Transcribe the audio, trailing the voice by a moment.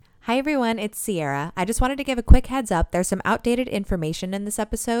Hi everyone, it's Sierra. I just wanted to give a quick heads up. There's some outdated information in this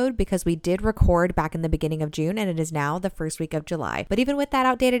episode because we did record back in the beginning of June and it is now the first week of July. But even with that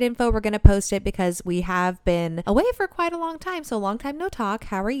outdated info, we're going to post it because we have been away for quite a long time. So long time no talk.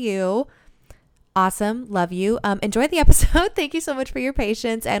 How are you? Awesome. Love you. Enjoy the episode. Thank you so much for your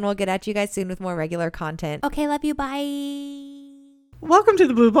patience and we'll get at you guys soon with more regular content. Okay, love you. Bye. Welcome to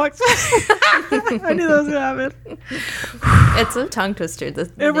the Blue Box. I knew that was going to happen. It's a tongue twister.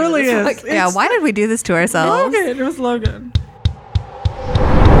 It really is. Yeah, why did we do this to ourselves? Logan. It was Logan.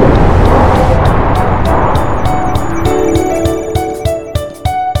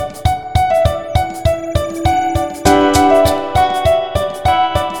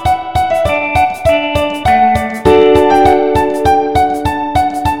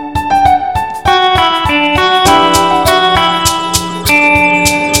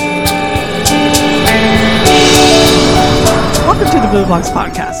 Blue Box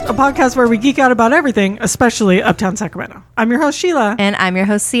Podcast, a podcast where we geek out about everything, especially Uptown Sacramento. I'm your host, Sheila. And I'm your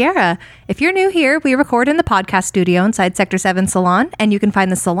host, Sierra. If you're new here, we record in the podcast studio inside Sector 7 Salon, and you can find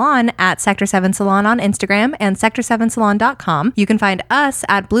the salon at Sector 7 Salon on Instagram and sector7salon.com. You can find us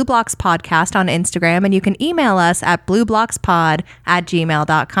at Blue Blocks Podcast on Instagram, and you can email us at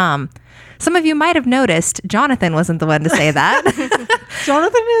blueblockspod@gmail.com. Some of you might have noticed Jonathan wasn't the one to say that.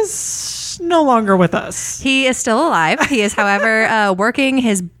 Jonathan is no longer with us. He is still alive. He is, however, working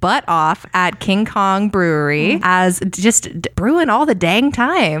his butt off at King Kong Brewery as just brewing all the dang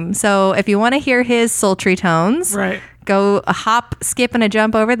time. So if you want to hear his sultry tones, right, go a hop, skip, and a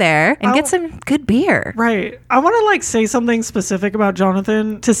jump over there and get some good beer. Right. I want to say something specific about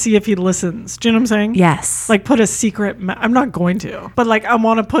Jonathan to see if he listens. Do you know what I'm saying? Yes. Put a secret. I'm not going to, but I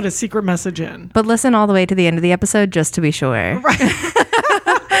want to put a secret message in. But listen all the way to the end of the episode just to be sure. Right.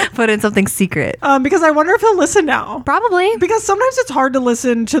 Put in something secret. Because I wonder if he'll listen now. Probably. Because sometimes it's hard to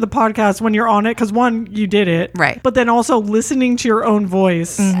listen to the podcast when you're on it. Because one, you did it. Right. But then also listening to your own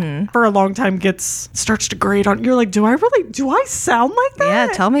voice for a long time starts to grate on. You're like, do I sound like that? Yeah,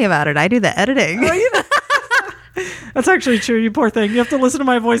 tell me about it. I do the editing. That's actually true. You poor thing. You have to listen to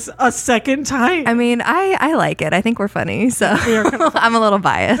my voice a second time. I mean, I like it. I think we're funny. So I'm a little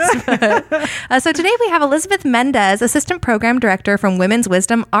biased. So today we have Elizabeth Mendez, Assistant Program Director from Women's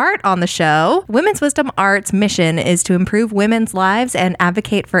Wisdom Art on the show. Women's Wisdom Art's mission is to improve women's lives and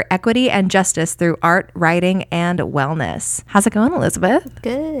advocate for equity and justice through art, writing, and wellness. How's it going, Elizabeth?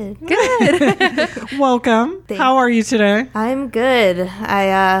 Good. Welcome. How are you today? I'm good.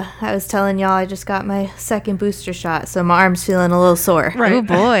 I was telling y'all I just got my second booster shot, so my arm's feeling a little sore. Right. Oh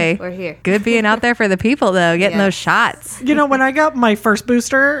boy. We're here. Good being out there for the people though, getting those shots. When I got my first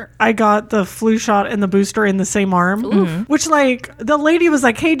booster, I got the flu shot and the booster in the same arm, which the lady was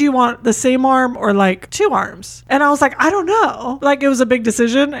like, hey, do you want the same arm or two arms? And I was like, I don't know. It was a big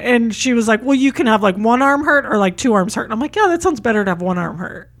decision. And she was like, well, you can have one arm hurt or two arms hurt. And I'm like, yeah, that sounds better to have one arm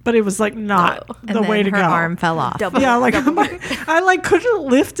hurt. But it was not the way to go. Her arm fell off. I couldn't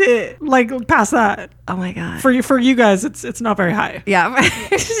lift it past that. Oh my god. For you guys, it's not very high. Yeah.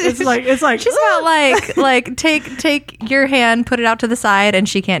 it's like she's about take your hand, put it out to the side, and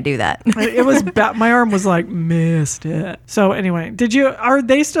she can't do that. It was my arm was missed it. So anyway,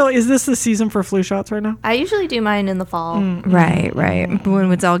 is this the season for flu shots right now? I usually do mine in the fall. Right.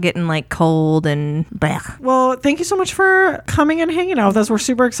 When it's all getting cold and blech. Well, thank you so much for coming and hanging out with us. We're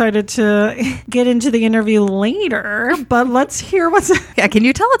super excited to get into the interview later, but let's hear can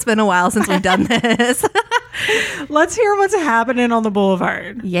you tell it's been a while since we've done this? Let's hear what's happening on the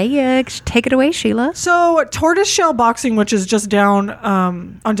boulevard. Yeah. Take it away, Sheila. So Tortoiseshell Boxing, which is just down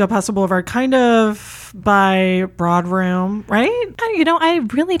on Del Paso Boulevard, kind of by Broadroom, right? I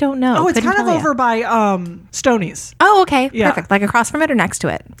really don't know. Oh, it's kind of over by Stoney's. Oh, okay. Yeah. Perfect. Across from it or next to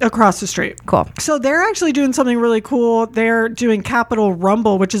it? Across the street. Cool. So they're actually doing something really cool. They're doing Capital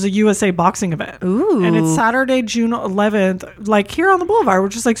Rumble, which is a USA boxing event. Ooh. And it's Saturday, June 11th, here on the boulevard,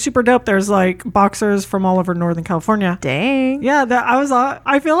 which is super dope. There's boxers from all over Northern California. Dang. Yeah,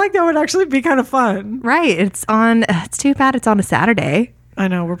 I feel like that would actually be kind of fun. Right. It's too bad it's on a Saturday. I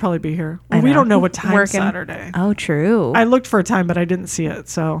know. We'll probably be here. We don't know what time Saturday. Oh, true. I looked for a time, but I didn't see it.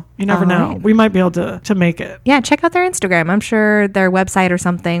 So you never know. Right. We might be able to make it. Yeah, check out their Instagram. I'm sure their website or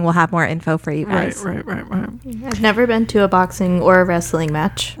something will have more info for you guys. Right. I've never been to a boxing or a wrestling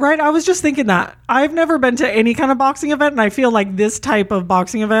match. Right. I was just thinking that. I've never been to any kind of boxing event, and I feel like this type of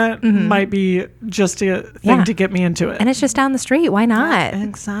boxing event might be just a thing to get me into it. And it's just down the street. Why not?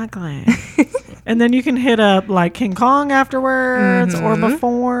 Exactly. And then you can hit up King Kong afterwards or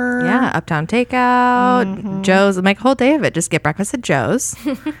before. Yeah, Uptown Takeout, Joe's. Make a whole day of it. Just get breakfast at Joe's.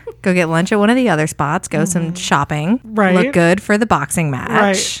 go get lunch at one of the other spots, go some shopping, Right. look good for the boxing match,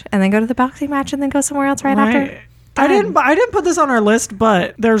 Right. and then go to the boxing match and then go somewhere else right after. I didn't put this on our list,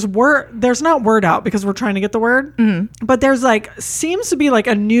 but there's not word out because we're trying to get the word. But there's like seems to be like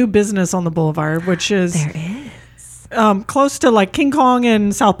a new business on the boulevard, which is There is. close to like King Kong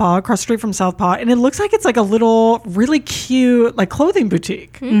and Southpaw, across the street from Southpaw, and it looks like it's like a little really cute like clothing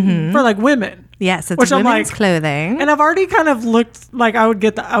boutique for like women. Yes, it's Which I'm women's like- clothing. And I've already kind of looked like I would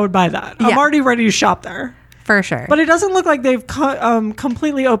buy that. I'm Yeah. already ready to shop there. For sure. But it doesn't look like they've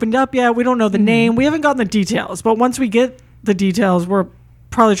completely opened up yet. We don't know the name. We haven't gotten the details. But once we get the details, we're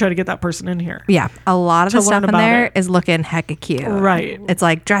probably trying to get that person in here. yeah, a lot of To the stuff learn in about there is it. looking hecka cute. Right. It's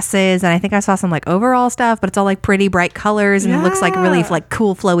like dresses, and I think I saw some like overall stuff, but it's all like pretty bright colors, and it looks like really Yeah. like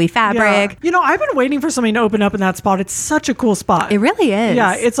cool flowy fabric. Yeah. You know, I've been waiting for something to open up in that spot. It's such a cool spot. It really is.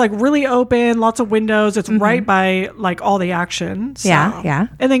 Yeah, it's like really open, lots of windows. It's right by like all the action. So. Yeah.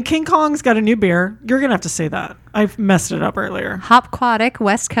 And then King Kong's got a new beer. You're going to have to say that. I've messed it up earlier. Hopquatic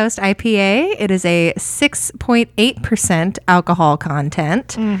West Coast IPA. It is a 6.8% alcohol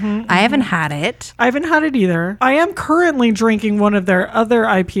content. I haven't had it. I haven't had it either. I am currently drinking one of their other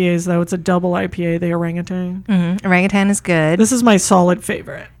IPAs, though. It's a double IPA, the Orangutan. Orangutan is good. This is my solid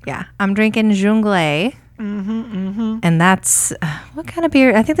favorite. Yeah, I'm drinking Jungle. And that's what kind of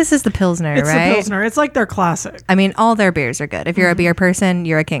beer? I think this is the Pilsner, It's right? the Pilsner. It's like their classic. I mean, all their beers are good. If you're a beer person,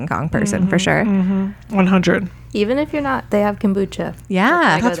 you're a King Kong person for sure. 100. Even if you're not, they have kombucha.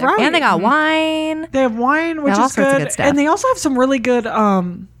 Yeah, That's why I go there. right. And they got wine. They have wine, which Got all is sorts of good. good stuff. And they also have some really good, you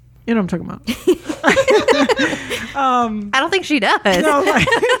know what I'm talking about. I don't think she does. No, like,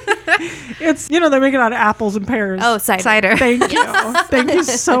 it's, you know, they make it out of apples and pears. Oh, cider. Cider. Thank you. Thank you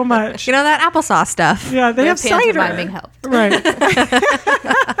so much. You know that applesauce stuff. Yeah, they The have cider. pantomiming helped. Right.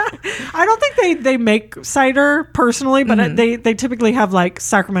 I don't think they make cider personally, but they typically have like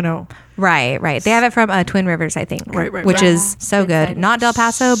Sacramento. Right. They have it from Twin Rivers, I think. Right. Which is so good. cider. Not Del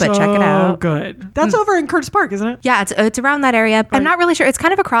Paso, but check it So out. good. That's over in Curtis Park, isn't it? Yeah, it's around that area. I'm not really sure. It's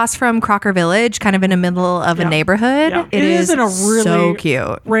kind of across from Crocker Village, kind of in the middle of a neighborhood. Yeah. It is in a really so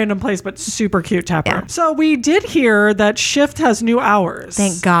cute. random place, but super cute tap room. Yeah. So we did hear that Shift has new hours.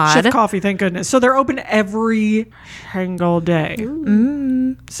 Thank God. Shift Coffee, thank goodness. So they're open every single day.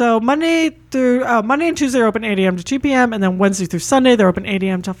 So Monday and Tuesday are open 8 a.m. to 2 p.m. And then Wednesday through Sunday, they're open 8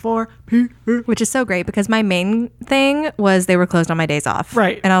 a.m. to 4 p.m. Which is so great because my main thing was they were closed on my days off.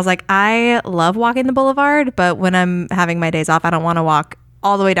 Right. And I was like, I love walking the boulevard, but when I'm having my days off, I don't want to walk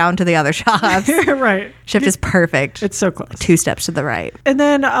all the way down to the other shops. Right. Shift is perfect. It's so close. 2 steps to the right. And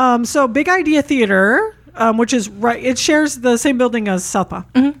then, so Big Idea Theater, which is right, it shares the same building as Southpaw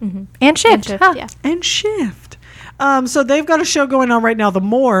And Shift. Shift, Huh. yeah. and Shift. So they've got a show going on right now, The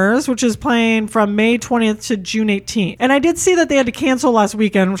Moors, which is playing from May 20th to June 18th. And I did see that they had to cancel last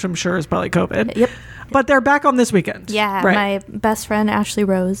weekend, which I'm sure is probably COVID. Yep. But they're back on this weekend. Yeah, Right. my best friend Ashley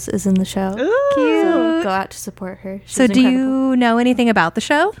Rose is in the show. Ooh. So go out to support her. She's So do incredible. you know anything about the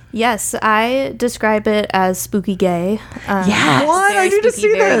show? Yes, I describe it as spooky gay. Yes. What? I very need to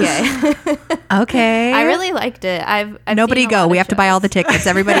spooky, see very this. gay. Okay. I really liked it. I've Nobody seen a go. lot We of have to buy all the shows. tickets.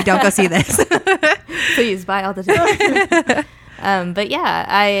 Everybody don't go see this. Please buy all the tickets. But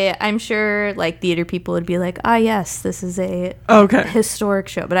yeah, I'm sure like theater people would be like, yes, this is a Okay. historic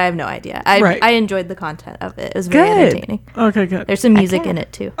show, but I have no idea. I Right. enjoyed the content of it. It was very Good. entertaining. Okay, good. There's some music in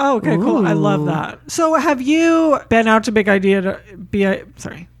it too. Oh, okay, cool. I love that. So have you been out to Big Idea to be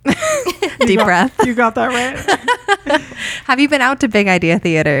sorry. Deep breath. You got that right? Have you been out to Big Idea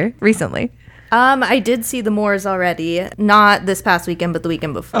Theater recently? I did see the Moors already, not this past weekend, but the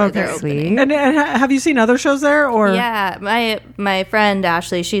weekend before. Okay. They're opening. Sweet. And have you seen other shows there or? Yeah, my friend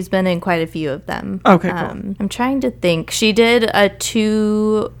Ashley, she's been in quite a few of them. Okay, cool. I'm trying to think. She did a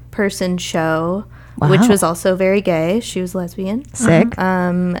 2-person show, which Wow. was also very gay. She was lesbian. Sick.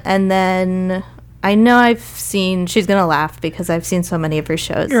 And then I know she's gonna laugh because I've seen so many of her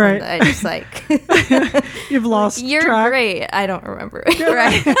shows. You're and right. I just like, You've lost you're track. great. I don't remember it.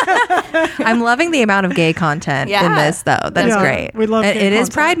 Right. I'm loving the amount of gay content in Yeah. this, though. That's Yeah, great. we love It gay is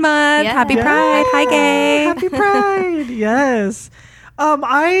content. Pride Month. Yeah. Happy Pride. Hi, gay. Happy Pride. Yes.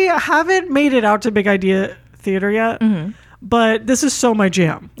 I haven't made it out to Big Idea Theater yet, but this is so my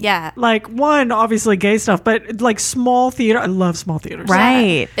jam. Yeah. Like one, obviously gay stuff, but like small theater. I love small theaters.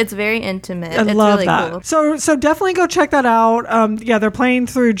 Right. It's very intimate. I It's love really that. cool. So definitely go check that out. Yeah, they're playing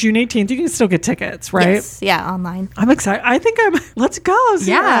through June 18th. You can still get tickets, right? Yes. Yeah, online. I'm excited. I think let's go.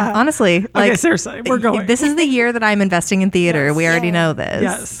 Yeah, honestly. Okay, seriously, we're going. This is the year that I'm investing in theater. We already know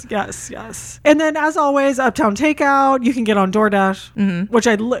this. Yes. And then, as always, Uptown Takeout. You can get on DoorDash, which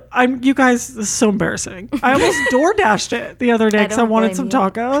I'm. You guys, this is so embarrassing. I almost DoorDashed it. it the other day I because I don't wanted blame some you.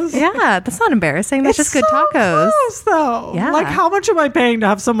 tacos. Yeah, that's not embarrassing. That's just good so tacos. close, though. Yeah. Like, how much am I paying to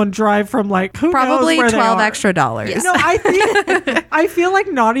have someone drive from like who Probably knows where they $12 are? extra dollars. No, I feel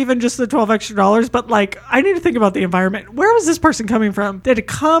like not even just the $12 extra, but like I need to think about the environment. Where was this person coming from? Did it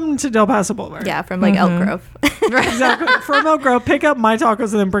come to Del Paso Boulevard? Yeah, from like Elk Grove. Exactly. From Elk Grove, pick up my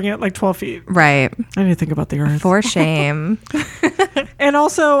tacos and then bring it like 12 feet. Right. I need to think about the earth. For shame. And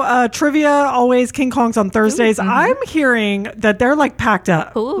also trivia, always King Kong's on Thursdays. I'm hearing that they're like packed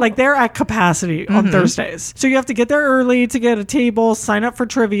up. Ooh. Like they're at capacity on Thursdays. So you have to get there early to get a table, sign up for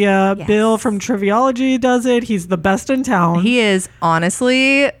trivia. Yes. Bill from Triviology does it. He's the best in town. He is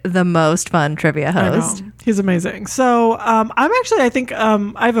honestly the most fun trivia I know. host. He's amazing. So I think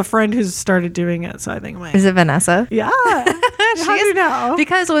I have a friend who's started doing it. So I think Is it Vanessa? yeah. How do you know?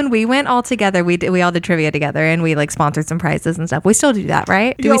 Because when we went all together, we all did trivia together, and we like sponsored some prizes and stuff. We still do that,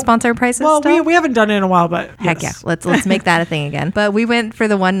 right? Do we Yo, sponsor prizes? Well, still? we haven't done it in a while, but Heck yes. yeah, let's make that a thing again. But we went for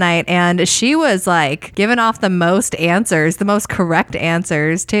the one night, and she was like giving off the most answers, the most correct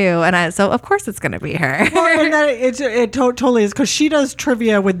answers too. And so of course it's gonna be her. Well, and that it totally is because she does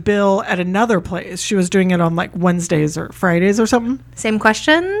trivia with Bill at another place. She was doing it on like Wednesdays or Fridays or something. Same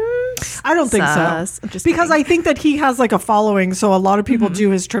question. I don't think Sus. so. Just Because kidding. I think that he has like a following, so a lot of people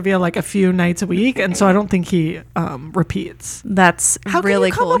do his trivia like a few nights a week, and so I don't think he repeats. That's How can really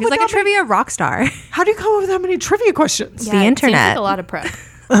you come cool. up He's with like a that many- trivia rock star. How do you come up with that many trivia questions? Yeah, it seems internet. like a lot of prep.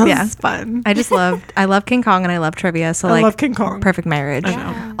 Yeah. It's fun. I love King Kong and I love trivia. So I like love King Kong. perfect marriage. I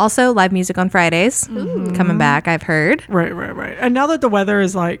know. Also live music on Fridays. Coming back, I've heard. Right. And now that the weather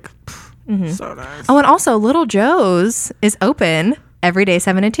is like so nice. Oh, and also Little Joe's is open every day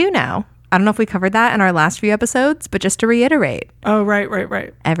 7 to 2 now. I don't know if we covered that in our last few episodes, but just to reiterate, Oh, right.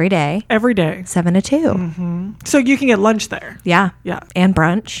 every day Every day. 7 to 2. So you can get lunch there. Yeah. Yeah. And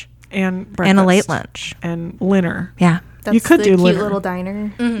brunch And breakfast. and a late lunch. And dinner. Yeah. That's You could the do cute litter. little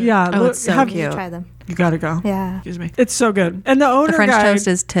diner. Yeah. Oh, it's so have- cute. Try them. You gotta go. Yeah. Excuse me. It's so good. And the owner The French guy, toast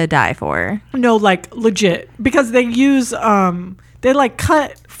is to die for. no, like legit, because they use they like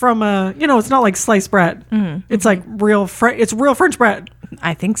cut from it's not like sliced bread. It's like it's real French bread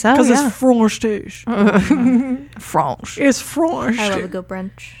I think so. because Yeah. it's fromage. French. It's fromage. I love a good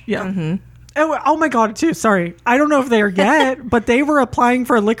brunch. Yeah. Oh my god, too. Sorry, I don't know if they are yet, but they were applying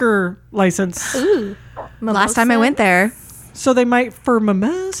for a liquor license, Ooh. Last time I went there, so they might for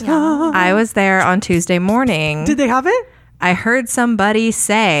mimosa. I was there on Tuesday morning. Did they have it? I heard somebody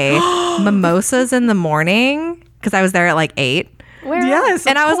say mimosas in the morning because I was there at like 8. Where? Yes.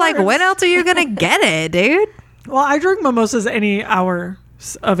 And of I was like, course. when else are you going to get it, dude? Well, I drink mimosas any hour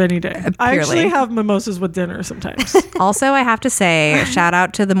of any day. I actually purely. have mimosas with dinner sometimes. Also, I have to say, shout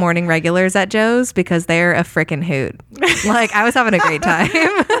out to the morning regulars at Joe's because they're a freaking hoot. Like, I was having a great time.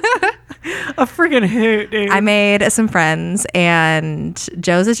 A freaking hoot, dude. I made some friends, and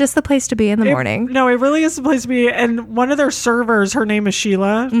Joe's is just the place to be in the morning. No, it really is the place to be. And one of their servers, her name is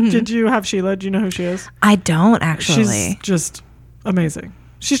Sheila. Mm-hmm. Did you have Sheila? Do you know who she is? I don't actually. She's just amazing.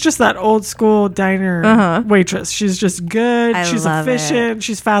 She's just that old school diner waitress. She's just good. I She's love efficient.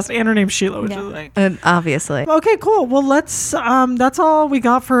 She's fast. And her name's Sheila, which is like. Obviously. Okay, cool. Well, let's. That's all we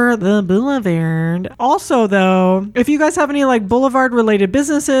got for the Boulevard. Also, though, if you guys have any like Boulevard related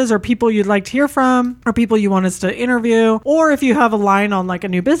businesses or people you'd like to hear from, or people you want us to interview, or if you have a line on like a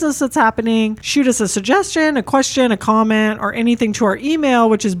new business that's happening, shoot us a suggestion, a question, a comment, or anything to our email,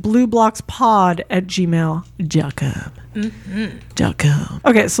 which is blueblockspod@gmail.com.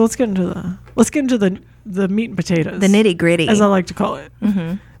 Okay, so let's get into the meat and potatoes, The nitty gritty. as I like to call it,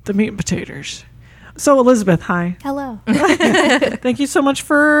 the meat and potatoes. So Elizabeth, hi. Hello. Thank you so much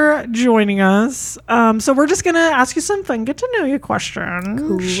for joining us. So we're just gonna ask you some fun get to know you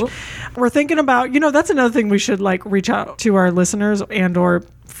questions. Cool. We're thinking about, that's another thing we should like reach out to our listeners and or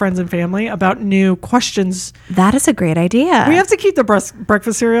friends and family about new questions. That is a great idea. We have to keep the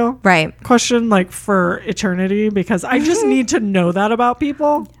breakfast cereal Right. question like for eternity because I just need to know that about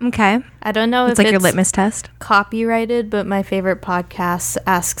people. Okay. I don't know It's if like your it's litmus test. copyrighted, but my favorite podcast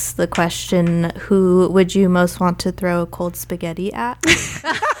asks the question, who would you most want to throw cold spaghetti at?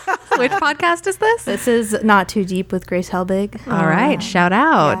 Which podcast is this? This is Not Too Deep with Grace Helbig. All right. Shout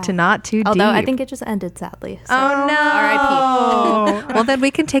out Yeah. to Not Too Although I Deep. think it just ended sadly. So. Oh, no. R.I.P. Well, then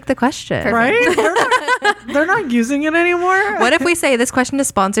we can take the question. Right? They're not using it anymore. What if we say this question is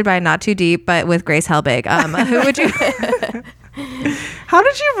sponsored by Not Too Deep, but with Grace Helbig? Who would you? How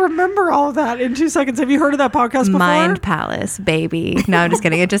did you remember all of that in 2 seconds? Have you heard of that podcast before? Mind Palace, baby. No, I'm just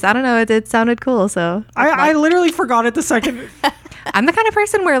kidding. It just, I don't know. It sounded cool. So I literally forgot it the second. I'm the kind of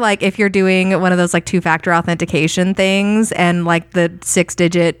person where like if you're doing one of those like 2-factor authentication things and like the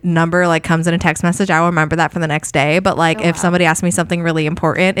 6-digit number like comes in a text message, I will remember that for the next day. But like if somebody asks me something really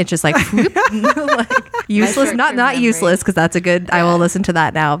important, it's just like, like useless. Not memory. useless because that's a good. I will listen to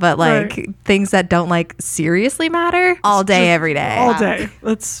that now. But like things that don't like seriously matter all day, every day. All day.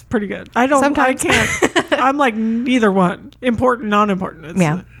 That's pretty good. I don't. Sometimes. I can't. I'm like neither one. Important,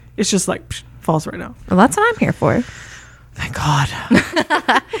 non-important. It's just like falls right now. Well, that's what I'm here for. Thank God.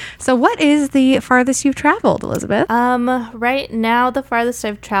 So what is the farthest you've traveled, Elizabeth? Right now, the farthest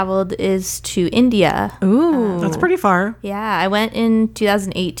I've traveled is to India. Ooh. That's pretty far. Yeah, I went in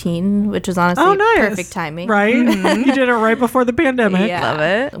 2018, which was honestly Oh, nice. perfect timing. Right? You did it right before the pandemic. Yeah. Love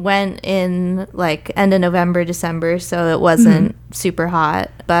it. Went in like end of November, December, so it wasn't super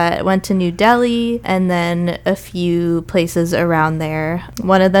hot. But went to New Delhi and then a few places around there.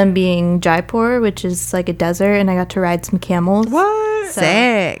 One of them being Jaipur, which is like a desert, and I got to ride some camels. What? So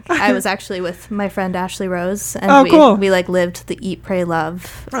Sick. I was actually with my friend Ashley Rose, and Oh, cool. we like lived the Eat, Pray,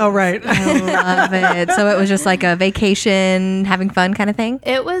 Love. Oh, right. I love it. So it was just like a vacation, having fun kind of thing?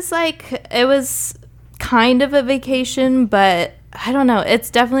 It was kind of a vacation, but I don't know. It's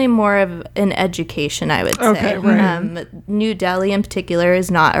definitely more of an education, I would say. Okay, right. New Delhi in particular is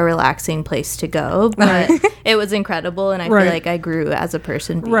not a relaxing place to go, but it was incredible, and I Right. feel like I grew as a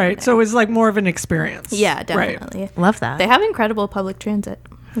person. being Right. there. So it's like more of an experience. Yeah, Right. definitely. Love that. They have incredible public transit.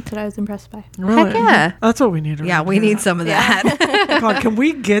 That's what I was impressed by. Really? Heck yeah. That's what we need. Yeah, around we here. need some of that. God, can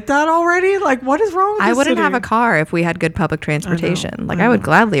we get that already? Like, what is wrong with I this wouldn't city? have a car if we had good public transportation. Like I I would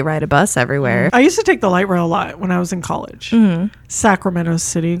gladly ride a bus everywhere. I used to take the light rail a lot when I was in college. Sacramento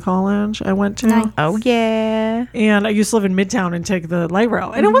City College I went to. Nice. Oh yeah. And I used to live in Midtown and take the light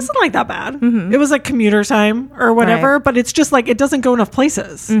rail. And it wasn't like that bad. It was like commuter time or whatever, Right. but it's just like it doesn't go enough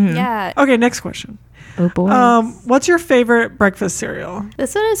places. Yeah. Okay, next question. Oh boy. What's your favorite breakfast cereal?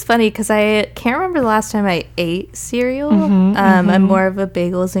 This one is funny because I can't remember the last time I ate cereal. I'm more of a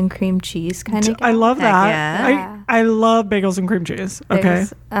bagels and cream cheese kind of guy. I love Heck that. yeah. I love bagels and cream cheese. Okay.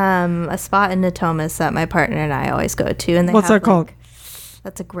 There's a spot in Natomas that my partner and I always go to, and they What's have, that called?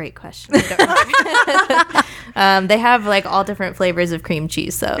 That's a great question. I don't remember. They have like all different flavors of cream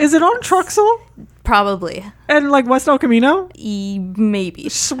cheese, so Is it on Truxell? probably And like West El Camino? maybe.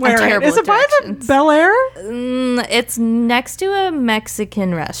 Swear I'm it. terrible Is with it by the directions. Bel Air? It's next to a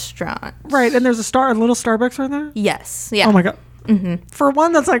Mexican restaurant. Right, and there's a little Starbucks right there? Yes. Yeah. Oh my God. For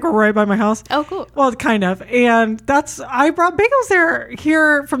one, that's like right by my house. Oh, cool. Well, kind of. And I brought bagels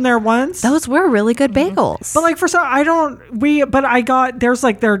here from there once. Those were really good bagels. But like there's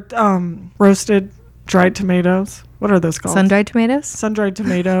like their roasted dried tomatoes. What are those called? sun-dried tomatoes? Sun-dried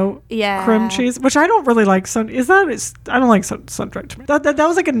tomato Yeah. cream cheese, which I don't really like. I don't like sun-dried tomato. That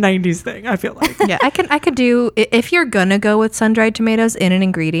was like a 90s thing, I feel like. Yeah, I could do if you're gonna go with sun-dried tomatoes in an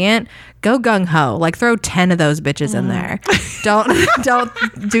ingredient, go gung-ho. Like throw 10 of those bitches in there.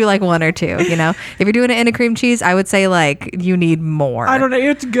 Don't do like 1 or 2, you know? If you're doing it in a cream cheese, I would say like you need more. I don't know.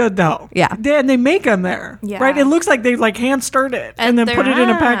 It's good though. Yeah. And they make them there. Yeah. Right? It looks like they like hand stirred it and then put it in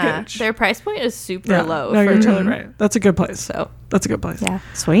a package. Their price point is super Yeah. low. No, for you're totally right. That's a good place. So That's a good place. yeah.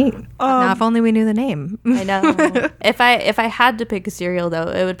 Sweet. Now if only we knew the name. I know. If I had to pick a cereal though,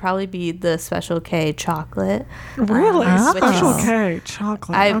 it would probably be the Special K chocolate. Really? which Special is- K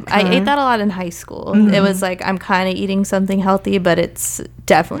chocolate. I Okay. ate that a lot in high school. It was like I'm kind of eating something healthy, but it's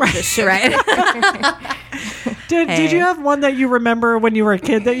definitely the sugar. Right? Did you have one that you remember when you were a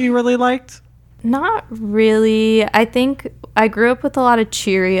kid that you really liked? Not really. I think I grew up with a lot of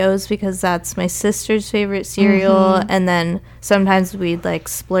Cheerios because that's my sister's favorite cereal, and then sometimes we'd like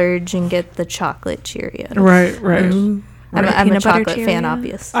splurge and get the chocolate Cheerios. Right. I'm a Peanut butter chocolate fan, Cheerios?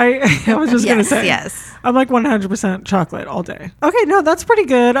 obviously. I was just gonna say yes. I'm like 100% chocolate all day. Okay, no, that's pretty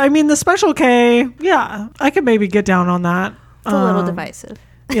good. I mean, the Special K, yeah, I could maybe get down on that. It's a little divisive.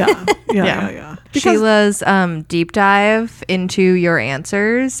 Yeah. Because Sheila's deep dive into your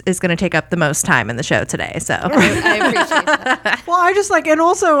answers is going to take up the most time in the show today. So I appreciate that. well, I just like, and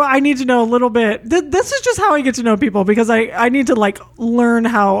also I need to know a little bit. This is just how I get to know people because I need to like learn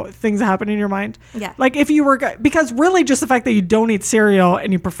how things happen in your mind. Yeah. Like if you were, because really just the fact that you don't eat cereal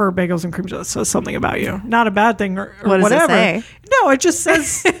and you prefer bagels and cream cheese says something about you. Not a bad thing or What does it whatever. say? No, it just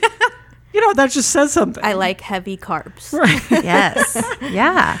says, that just says something. I like heavy carbs. yes,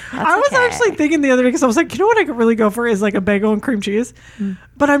 yeah. I was actually thinking the other day because I was like, you know what I could really go for is like a bagel and cream cheese.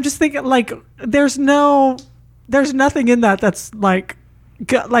 But I'm just thinking like there's nothing in that's like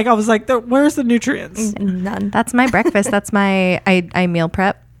good. Like I was like, where's the nutrients? None. That's my breakfast. That's my I meal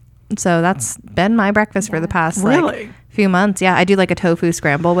prep. So that's been my breakfast for the past Really? Few months, yeah. I do like a tofu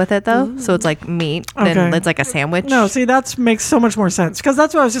scramble with it though, so it's like meat and Okay. it's like a sandwich. No, see, that makes so much more sense because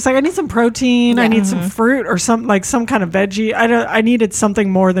that's what I was just like. I need some protein. I need some fruit or some kind of veggie. I needed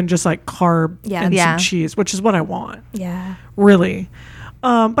something more than just like carb and some cheese, which is what I want. Yeah. Really.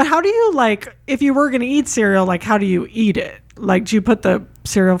 But how do you like if you were going to eat cereal? Like, how do you eat it? Like, do you put the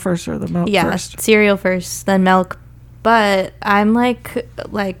cereal first or the milk first? Cereal first, then milk. But I'm like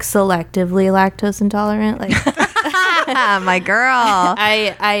selectively lactose intolerant. Like. My girl.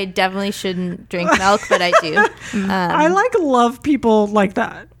 I definitely shouldn't drink milk, but I do. I love people like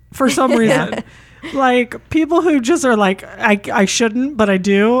that for some reason. Like people who just are like, I shouldn't, but I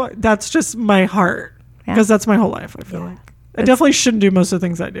do. That's just my heart because that's my whole life. I feel like I definitely shouldn't do most of the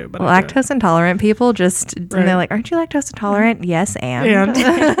things I do. But lactose intolerant people just and they're like, aren't you lactose intolerant? Yes, and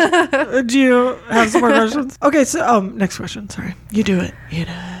do you have some more questions? Okay, so next question. Sorry, you do it.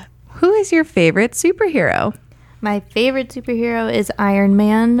 Who is your favorite superhero? My favorite superhero is Iron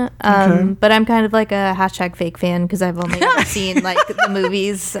Man, but I'm kind of like a #fake fan because I've only ever seen like the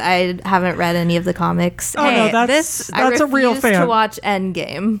movies. I haven't read any of the comics. Oh no, that's a real fan. I refuse to watch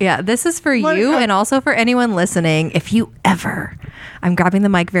Endgame. Yeah, this is for you and also for anyone listening. If you ever, I'm grabbing the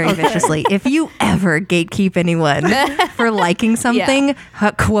mic very viciously. If you ever gatekeep anyone for liking something,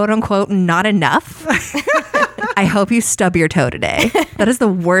 quote unquote, not enough. I hope you stub your toe today. That is the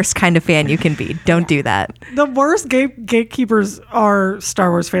worst kind of fan you can be. Don't do that. The worst gatekeepers are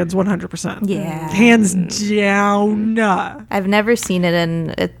Star Wars fans, 100%. Yeah. Hands down. I've never seen it,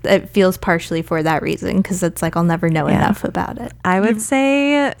 and it feels partially for that reason, because it's like I'll never know enough about it. I would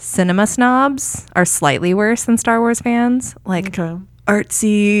say cinema snobs are slightly worse than Star Wars fans. Like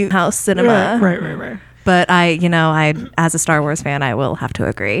artsy house cinema. Right. But I, as a Star Wars fan, I will have to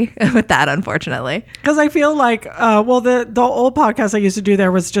agree with that, unfortunately. Because I feel like, the old podcast I used to do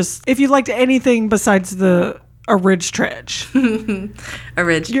there was just, if you liked anything besides the Tridge,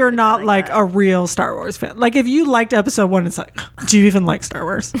 you're not like a real Star Wars fan. Like if you liked episode 1, it's like, do you even like Star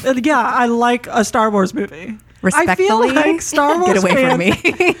Wars? And yeah, I like a Star Wars movie. Respectfully, I feel like Star Wars get away fans, from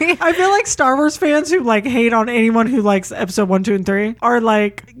me. I feel like Star Wars fans who like hate on anyone who likes episode 1, 2, and 3 are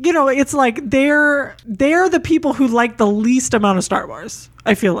like, it's like they're the people who like the least amount of Star Wars.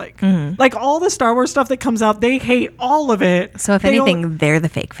 I feel like like all the Star Wars stuff that comes out, they hate all of it. So if anything, they're the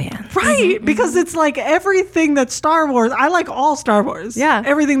fake fans, right? Because it's like everything that's Star Wars. I like all Star Wars. Yeah,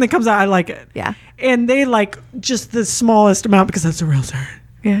 everything that comes out, I like it. Yeah, and they like just the smallest amount because that's the real story.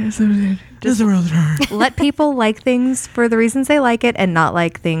 Yeah, just the real story. Let people like things for the reasons they like it and not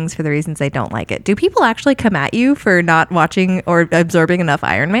like things for the reasons they don't like it. Do people actually come at you for not watching or absorbing enough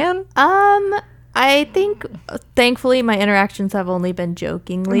Iron Man? I think, thankfully, my interactions have only been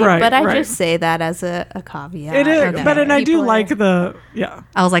jokingly, but I just say that as a caveat. It is, but I do like I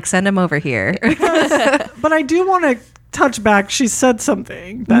was like, send him over here. But I do want to touch back. She said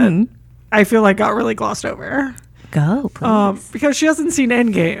something that I feel like got really glossed over. Go, please. Because she hasn't seen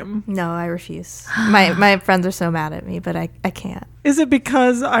Endgame. No, I refuse. My friends are so mad at me, but I can't. Is it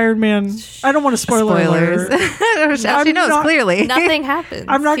because Iron Man? I don't want to spoilers. She knows clearly. Nothing happens.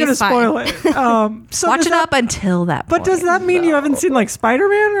 I'm not going to spoil it. So watch it up until that point. But does that mean you haven't seen like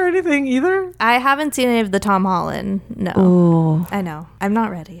Spider-Man or anything either? I haven't seen any of the Tom Holland. No. Ooh. I know. I'm not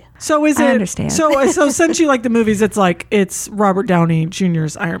ready. So is it? I understand. So since you like the movies, it's Robert Downey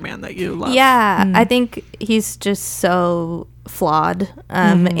Jr.'s Iron Man that you love. Yeah, I think he's just so flawed.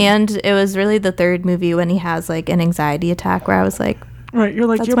 And it was really the third movie when he has like an anxiety attack where I was like, right, you're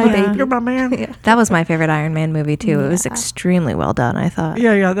like, that's you're my baby. You're my man. Yeah. That was my favorite Iron Man movie too. It was extremely well done, I thought.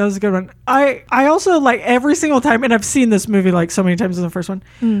 Yeah, that was a good one. I also like every single time, and I've seen this movie like so many times in the first one,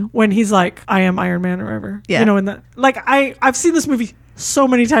 when he's like, I am Iron Man or whatever. Yeah. In that, like I've seen this movie so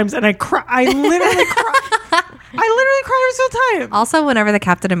many times and I cry. I literally cry. I literally cry every single time. Also, whenever the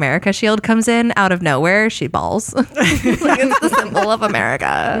Captain America shield comes in out of nowhere, she bawls. Like, it's the symbol of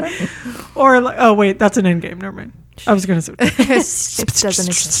America. Or like, oh wait, that's an Endgame. Never mind. I was gonna say. It doesn't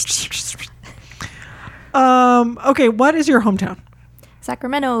exist. Okay, what is your hometown?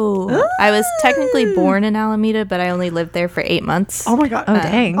 Sacramento. I was technically born in Alameda, but I only lived there for 8 months. Oh my god. Oh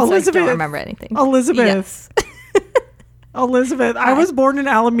dang. So Elizabeth. I don't remember anything. Elizabeth. Yes. Elizabeth. I was born in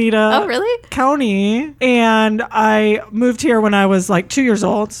Alameda Oh, really? County, and I moved here when I was like 2 years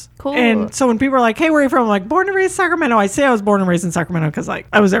old. Cool. And so when people are like, hey, where are you from? I'm like, born and raised Sacramento. I say I was born and raised in Sacramento because like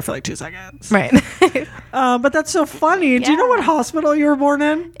I was there for like 2 seconds. Right. But that's so funny. Do you know what hospital you were born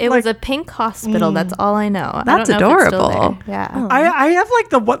in? It was a pink hospital. That's all I know. That's I don't know if it's still adorable. there. Yeah. I have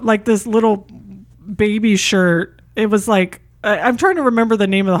like this little baby shirt. It was like I'm trying to remember the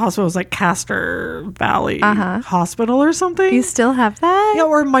name of the hospital. It was like Castor Valley Hospital or something. You still have that? Yeah,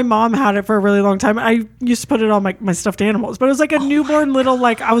 or my mom had it for a really long time. I used to put it on my stuffed animals, but it was like a newborn little,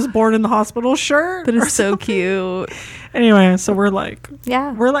 like, I was born in the hospital shirt. That is so cute. Anyway, so we're like,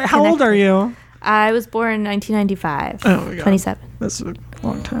 how old are you? I was born in 1995. Oh my God. 27. That's a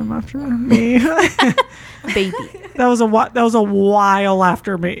long time after me. Baby. That was a while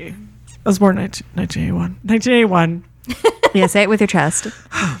after me. I was born in 1981. 1981. Yeah, say it with your chest.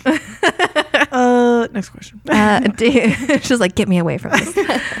 Next question. She's like, get me away from this.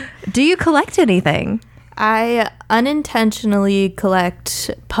 Do you collect anything? I unintentionally collect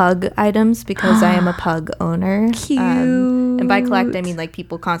pug items because I am a pug owner. Cute. And by collect, I mean like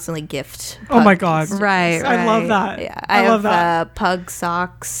people constantly gift. Oh my God. Right. I love that. Yeah, I love have that. Pug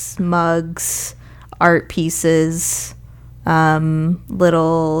socks, mugs, art pieces,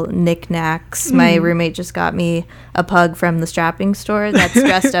 little knickknacks. My roommate just got me a pug from the strapping store that's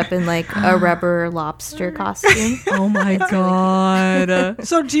dressed up in like a rubber lobster costume. Oh my God.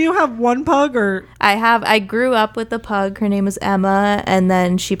 So do you have one pug or? I grew up with a pug. Her name was Emma, and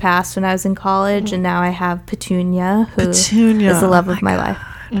then she passed when I was in college, and now I have Petunia, who is the love of my life.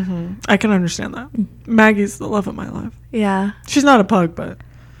 I can understand that. Maggie's the love of my life. Yeah. She's not a pug, but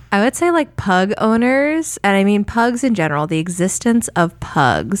I would say like pug owners, and I mean pugs in general, the existence of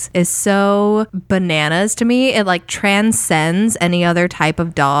pugs is so bananas to me. It like transcends any other type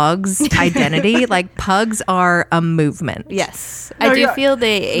of dog's identity. Like pugs are a movement. Yes. No, I do you're- feel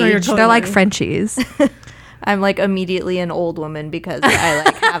they no, you're age. totally They're like right. Frenchies. I'm like immediately an old woman because I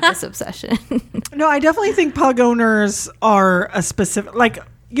like have this obsession. no, I definitely think pug owners are a specific, like,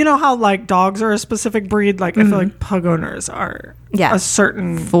 you know how like dogs are a specific breed? Like I feel like pug owners are Yeah. a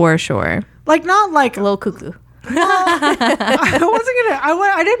certain, For sure. like not like A little cuckoo.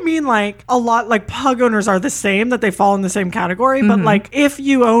 I didn't mean like a lot, like pug owners are the same, that they fall in the same category, but like if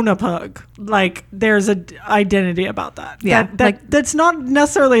you own a pug, like there's a identity about that. Yeah, That's not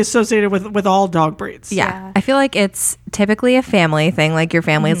necessarily associated with all dog breeds. Yeah. I feel like it's typically a family thing. Like your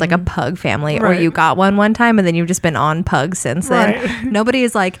family is like a pug family, or Right. you got one time and then you've just been on pugs since then. Right. Nobody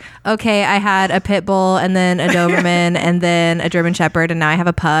is like, okay, I had a pit bull and then a Doberman and then a German Shepherd and now I have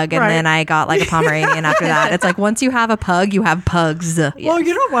a pug and Right. then I got like a Pomeranian after that. It's like once you have a pug, you have pugs. Well,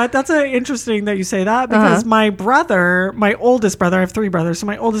 you know what? That's interesting that you say that, because my oldest brother, I have 3 brothers. So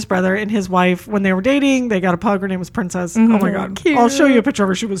my oldest brother and his wife, when they were dating, they got a pug. Her name was Princess. Oh my God. Cute. I'll show you a picture of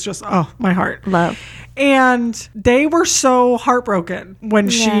her. She was just, oh, my heart. Love. And they were so heartbroken when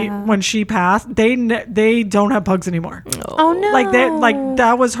Yeah. she passed. They don't have pugs anymore. Oh no. Like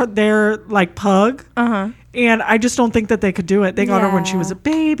that was their like pug. And I just don't think that they could do it. They got her when she Yeah. was a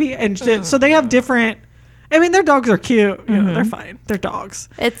baby, and so they have different. I mean, their dogs are cute. You know, they're fine. They're dogs.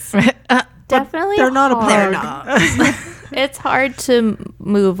 It's definitely They're not a hard. pug. It's hard to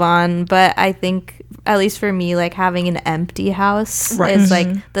move on, but I think at least for me, like having an empty house Right. is like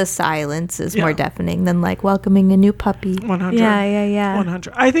the silence is more Yeah. deafening than like welcoming a new puppy. 100. Yeah.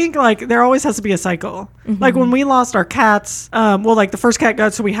 100. I think like there always has to be a cycle. Like when we lost our cats, well, like the first cat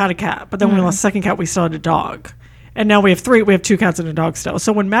got, so we had a cat, but then when we lost the second cat, we still had a dog. And now we have 3. We have 2 cats and a dog still.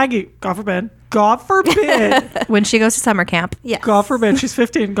 So when Maggie, God forbid, When she goes to summer camp. Yes. God forbid, she's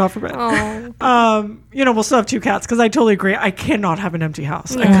 15, God forbid. Oh. You know, we'll still have 2 cats, because I totally agree. I cannot have an empty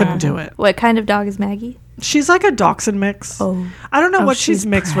house. I couldn't do it. What kind of dog is Maggie? She's like a dachshund mix. Oh. I don't know what she's she's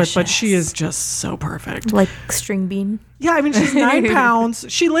mixed with, but she precious. is just so perfect. Like string bean? Yeah, I mean, she's 9 pounds.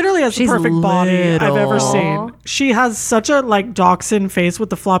 She literally has She's the perfect body I've ever little. seen. She has such a like dachshund face with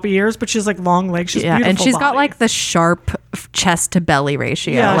the floppy ears, but she's like long legs. She's Yeah, beautiful and she's got body. like the sharp chest to belly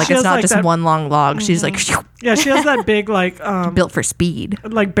ratio. Yeah, like she it's has, not like, just that- one long log. She's like Yeah, she has that big like built for speed.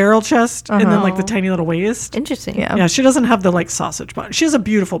 like barrel chest and then like the tiny little waist. Interesting. Yeah. Yeah, she doesn't have the like sausage body. She has a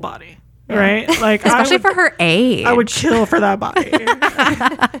beautiful body, right? Like Especially for her age. I would kill for that body.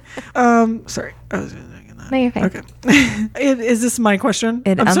 Sorry. I was doing that. No, you're fine. Okay. Is this my question?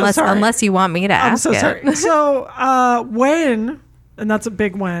 I'm so unless sorry. unless you want me to I'm ask so it. sorry. So when, and that's a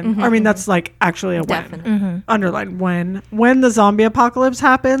big when. I mean, that's like actually a when. Definitely. Underline when the zombie apocalypse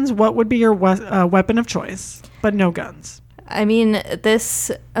happens, what would be your weapon of choice? But no guns. I mean,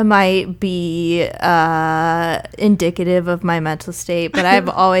 this might be indicative of my mental state, but I've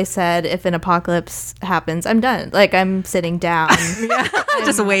always said if an apocalypse happens, I'm done. Like, I'm sitting down,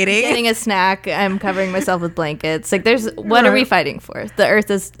 Just waiting. getting a snack, I'm covering myself with blankets. Like, what are we fighting for? The earth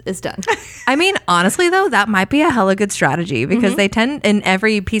is done. I mean, honestly, though, that might be a hella good strategy because they tend, in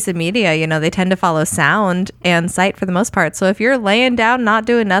every piece of media, you know, they tend to follow sound and sight for the most part. So if you're laying down, not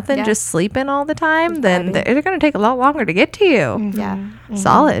doing nothing, Yeah. just sleeping all the time, then vibing. they're going to take a lot longer to get to to you. Yeah.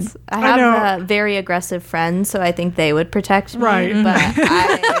 Solid. I I know. have very aggressive friends, so I think they would protect me. Right.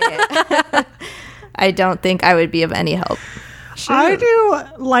 But I don't think I would be of any help. I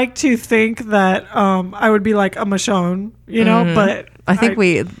do like to think that I would be like a Michonne, you know, but I think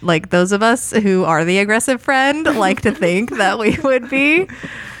we, like those of us who are the aggressive friend, like to think that we would be.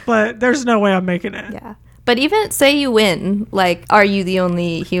 but there's no way I'm making it. Yeah. But even say you win, like, are you the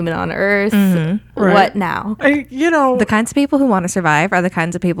only human on Earth? Right. What now? You know, The kinds of people who want to survive are the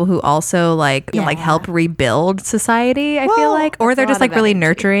kinds of people who also like help rebuild society, I feel Well, like. Or they're that's a just lot like of really energy.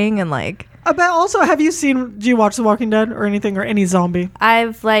 nurturing and like but also, have you seen? Do you watch The Walking Dead or anything or any zombie?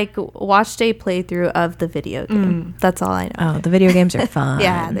 I've like watched a playthrough of the video game. That's all I know. oh, the video games are fun.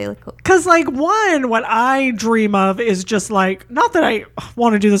 Yeah, they look cool. Because like what I dream of is just like not that I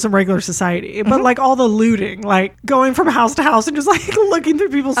want to do this in regular society, but like all the looting, like going from house to house and just like looking through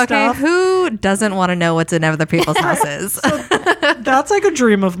people's Okay, stuff. who doesn't want to know what's in other people's houses? That's like a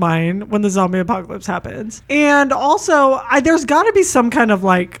dream of mine when the zombie apocalypse happens. And also, there's got to be some kind of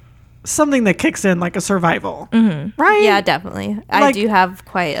like something that kicks in, like a survival, right? Yeah, definitely. I Like- do have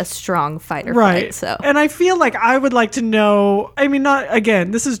quite a strong fight or Right. flight, so And I feel like I would like to know. I mean, not again,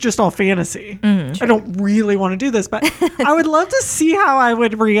 this is just all fantasy. I don't really want to do this, but I would love to see how I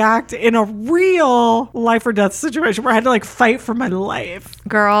would react in a real life or death situation where I had to like fight for my life.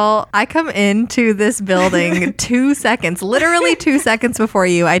 Girl, I come into this building 2 seconds, literally 2 seconds before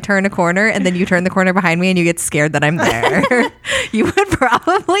you. I turn a corner and then you turn the corner behind me and you get scared that I'm there. You would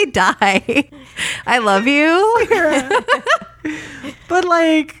probably die. I love you. But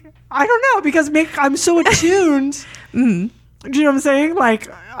like, I don't know because I'm so attuned. Do you know what I'm saying? Like,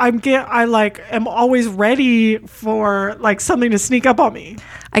 I like am always ready for like something to sneak up on me.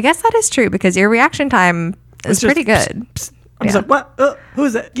 I guess that is true because your reaction time is It's just pretty good. I'm just like, what? Who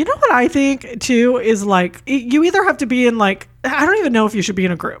is it? You know what I think too is like you either have to be in like I don't even know if you should be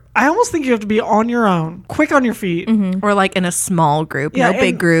in a group. I almost think you have to be on your own, quick on your feet. Or like in a small group, no big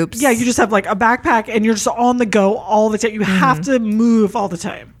and- groups. Yeah, you just have like a backpack and you're just on the go all the time. You have to move all the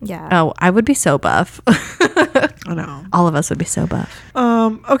time. yeah. Oh, I would be so buff. I know. All of us would be so buff.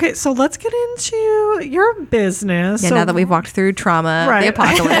 Okay, so let's get into your business. Yeah, So- now that we've walked through trauma, Right. the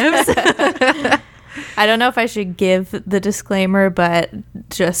apocalypse. I don't know if I should give the disclaimer, but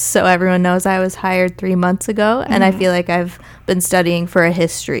just so everyone knows, I was hired 3 months ago, and I feel like I've been studying for a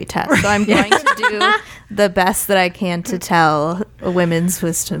history test. So I'm going to do the best that I can to tell a women's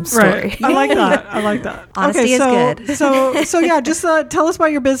wisdom story. Right. I like that. I like that. Honesty is good. So yeah, just tell us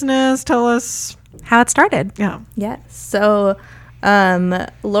about your business. Tell us, How it started. yeah. Yes. So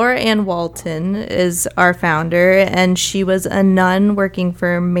Laura Ann Walton is our founder, and she was a nun working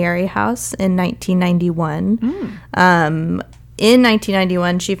for Mary House in 1991. In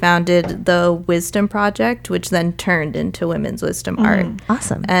 1991, she founded the Wisdom Project, which then turned into Women's Wisdom Art.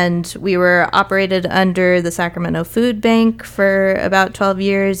 Awesome. And we were operated under the Sacramento Food Bank for about 12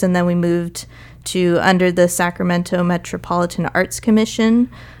 years, and then we moved to under the Sacramento Metropolitan Arts Commission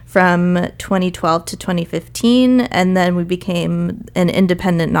from 2012 to 2015, and then we became an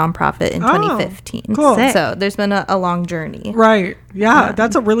independent nonprofit in 2015. cool. Sick. So there's been a long journey. Right. Yeah,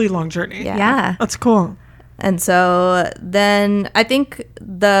 that's a really long journey. Yeah. Yeah. That's cool. And so then I think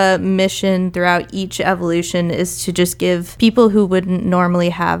the mission throughout each evolution is to just give people who wouldn't normally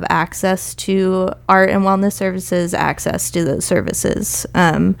have access to art and wellness services access to those services.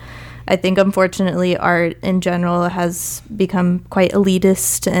 I think, unfortunately, art in general has become quite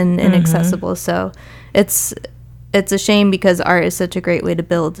elitist and inaccessible. So it's a shame because art is such a great way to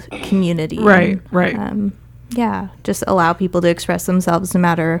build community. Right, right. Yeah, just allow people to express themselves no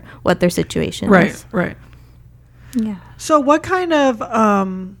matter what their situation Right, is. right. Yeah. So what kind of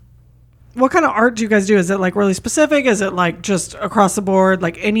art do you guys do? Is it like really specific? Is it like just across the board,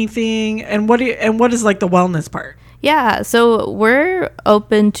 like anything? And what is like the wellness part? Yeah, so we're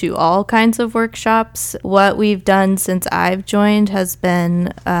open to all kinds of workshops. What we've done since I've joined has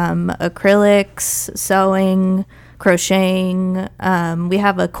been acrylics, sewing, crocheting. We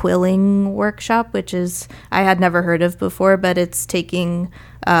have a quilling workshop, which is I had never heard of before, but it's taking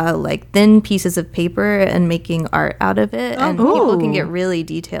like thin pieces of paper and making art out of it, and people can get really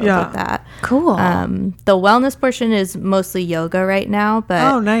detailed Yeah. with that. Cool. The wellness portion is mostly yoga right now,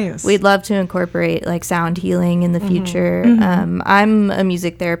 but Oh, nice. we'd love to incorporate like sound healing in the future. I'm a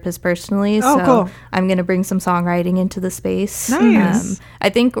music therapist personally, Oh, so cool. I'm going to bring some songwriting into the space. Nice.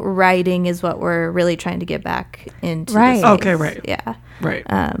 I think writing is what we're really trying to get back into. Right. The space. Okay, right. Yeah. Right.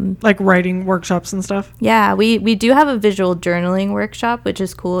 Like writing workshops and stuff. Yeah, we do have a visual journaling workshop, which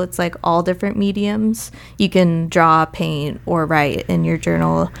is cool. It's like all different mediums. You can draw, paint, or write in your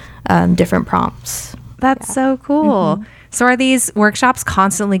journal different prompts. That's so cool. So are these workshops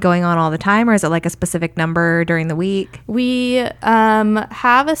constantly going on all the time, or is it like a specific number during the week? We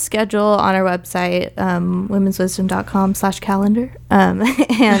have a schedule on our website, womenswisdom.com/calendar.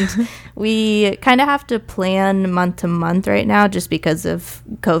 And we kind of have to plan month to month right now just because of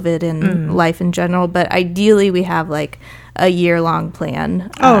COVID and life in general. But ideally, we have like a year-long plan.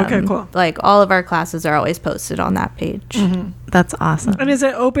 Oh, okay, cool. Like all of our classes are always posted on that page. That's awesome. And is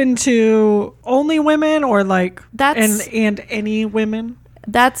it open to only women or like That's- and any women?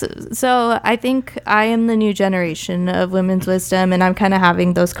 That's so I think I am the new generation of women's wisdom, and I'm kind of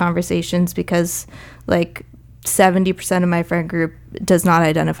having those conversations because like 70% of my friend group does not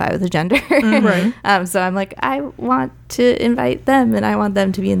identify with a gender. Right. So I'm like, I want to invite them and I want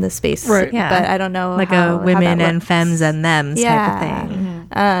them to be in this space. Right. Yeah. But I don't know Like how a women that and works. femmes and thems type of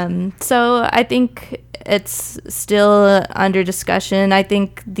thing. So I think it's still under discussion. I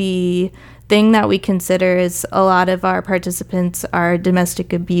think the thing that we consider is a lot of our participants are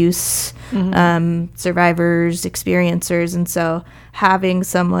domestic abuse survivors, experiencers, and so having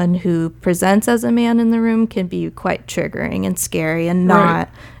someone who presents as a man in the room can be quite triggering and scary, and not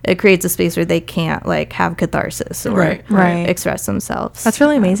it creates a space where they can't like have catharsis or Right. express themselves. That's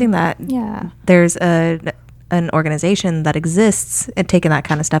really amazing that yeah. there's an organization that exists and taking that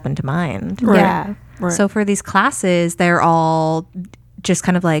kind of stuff into mind. Right. Yeah. Right. So for these classes, they're all just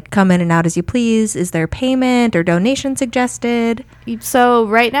kind of like come in and out as you please. Is there payment or donation suggested? So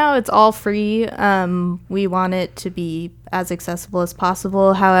right now it's all free. We want it to be as accessible as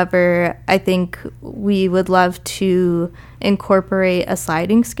possible. However, I think we would love to incorporate a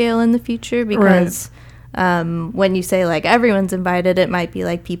sliding scale in the future because when you say like everyone's invited, it might be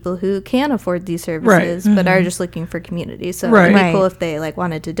like people who can afford these services but are just looking for community. So it'd be cool if they like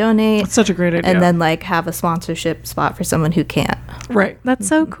wanted to donate. It's such a great idea. And then like have a sponsorship spot for someone who can't. Right. That's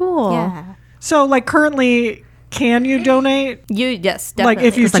so cool. Yeah. So like currently, can you donate? Yes, Like definitely.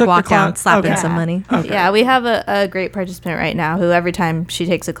 if you Just like took walk the down, class? slap in Okay. some money. Okay. Yeah, we have a great participant right now who every time she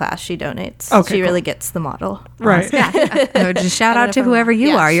takes a class, she donates. Okay, she cool. really gets the model. Right. So just shout out to whoever you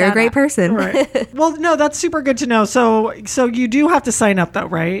Yeah, are. You're a shout great out. person. Right. Well, no, that's super good to know. So you do have to sign up though,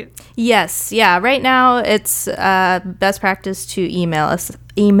 right? Yes, yeah. Right now, it's best practice to email us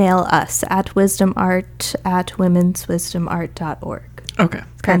at wisdomart@womenswisdomart.org. Okay.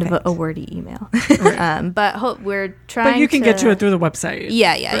 It's kind of a wordy email. But we're trying But you can get to it through the website.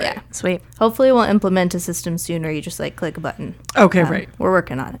 Yeah. Sweet. Hopefully, we'll implement a system soon where you just like click a button. Okay, right. We're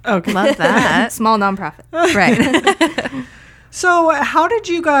working on it. Okay. Love that. Small nonprofit. Right. So how did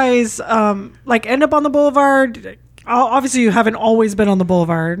you guys like end up on the boulevard? Obviously, you haven't always been on the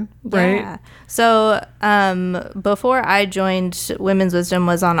boulevard, right? Yeah. So before I joined, Women's Wisdom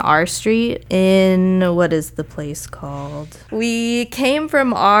was on R Street in, what is the place called? We came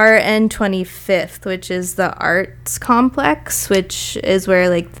from R and 25th, which is the arts complex, which is where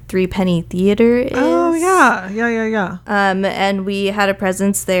like the Three Penny Theater is. Oh yeah. And we had a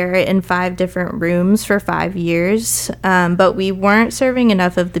presence there in 5 different rooms for 5 years, but we weren't serving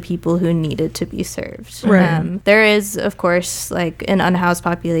enough of the people who needed to be served. Right. There is, of course, like an unhoused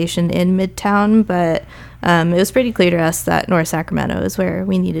population in Midtown, but it was pretty clear to us that North Sacramento is where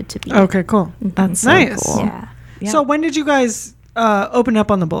we needed to be. Okay, cool. That's Nice. so cool. Yeah. So when did you guys open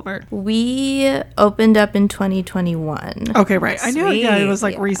up on the boulevard? We opened up in 2021. Okay, right. I knew. Yeah, it was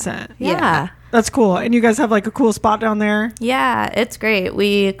like Yeah. recent. Yeah. That's cool. And you guys have like a cool spot down there. Yeah, it's great.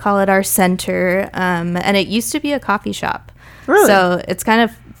 We call it our center, and it used to be a coffee shop. Really? So it's kind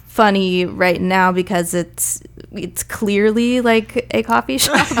of funny right now because it's clearly like a coffee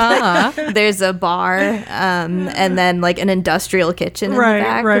shop. There's a bar, and then like an industrial kitchen in Right, the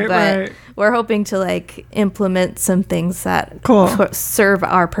back. right, but right. we're hoping to like implement some things that Cool. serve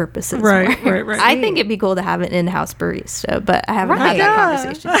our purposes. Right, more. right. I think it'd be cool to have an in-house barista, but I haven't Right. had that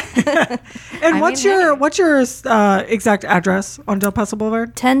conversation. And what's your exact address on Del Paso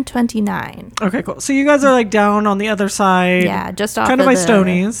Boulevard? 1029. Okay, cool. So you guys are like down on the other side. Yeah, just off kind of of by the-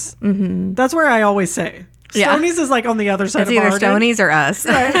 Stoney's. Mm-hmm. That's where I always say. Yeah. Stoney's is like on the other side It's of either Arden. Stoney's or us.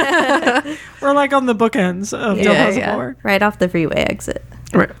 We're like on the bookends of Del Paso Boulevard. Right off the freeway exit.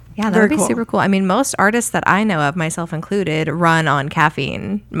 Right. Yeah, that Very would be cool. super cool. I mean, most artists that I know of, myself included, run on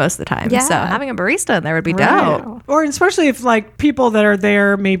caffeine most of the time. Yeah. So having a barista in there would be Right. dope. Or especially if like people that are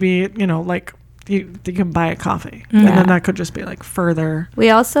there, maybe, like you can buy a coffee. Mm-hmm. And then that could just be like further. We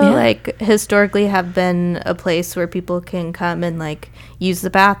also like historically have been a place where people can come and like use the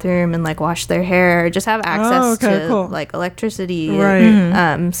bathroom and like wash their hair, just have access to cool. like electricity.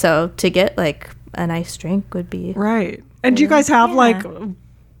 Right. So to get like a nice drink would be Right. And do you guys have like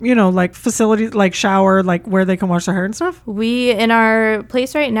like facilities, like shower, like where they can wash their hair and stuff? We, in our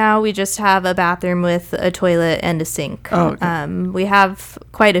place right now, we just have a bathroom with a toilet and a sink. Oh, okay. We have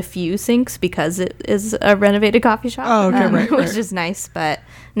quite a few sinks because it is a renovated coffee shop. Oh, okay, right, which is nice, but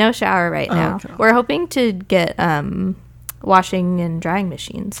no shower right now. Okay. We're hoping to get washing and drying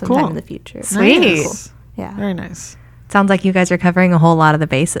machines sometime Cool. in the future. Sweet. Nice. Yeah. Very nice. Sounds like you guys are covering a whole lot of the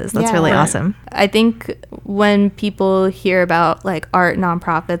bases. That's Yeah. really Right. awesome. I think when people hear about like art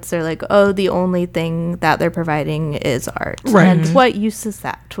nonprofits, they're like, oh, the only thing that they're providing is art. Right. And what use is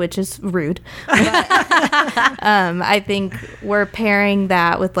that? Which is rude. But, I think we're pairing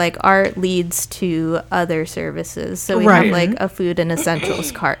that with like art leads to other services. So we Right. have like a food and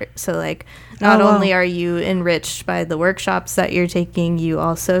essentials cart. So like not Oh, wow. only are you enriched by the workshops that you're taking, you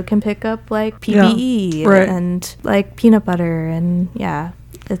also can pick up like PPE Right. and like peanut butter and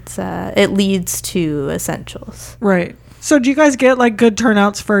it's it leads to essentials. Right. So do you guys get like good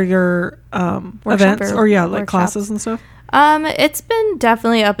turnouts for your events or like workshops. classes and stuff? It's been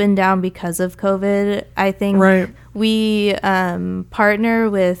definitely up and down because of COVID. I think Right. we partner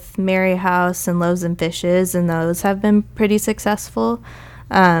with Mary House and Loaves and Fishes, and those have been pretty successful.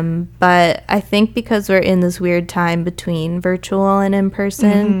 But I think because we're in this weird time between virtual and in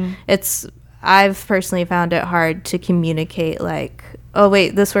person, I've personally found it hard to communicate like, oh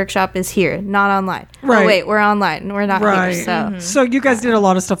wait, this workshop is here, not online. Right. Oh wait, we're online, we're not Right. here. So So you guys did a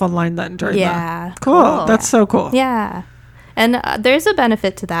lot of stuff online then during yeah, that. Cool. That's so cool. yeah. And there's a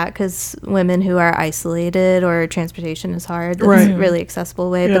benefit to that because women who are isolated or transportation is hard, that's Right. a really accessible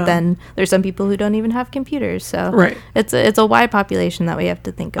way. Yeah. But then there's some people who don't even have computers. So Right. it's a wide population that we have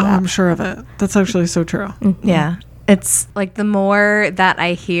to think Oh, about. I'm sure of it. That's actually so true. Yeah. It's like the more that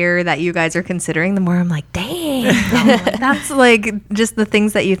I hear that you guys are considering, the more I'm like, dang, that's like just the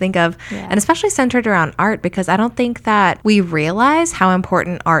things that you think of. Yeah. And especially centered around art, because I don't think that we realize how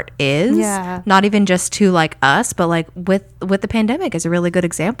important art is. Yeah. Not even just to like us, but like with the pandemic is a really good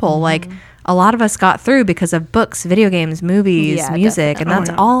example. Like a lot of us got through because of books, video games, movies, Yeah, music, and definitely. that's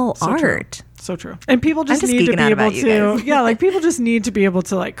Oh, yeah. all So true. art. So true. And people just just need to geeking be out able about you to, guys. yeah, like people just need to be able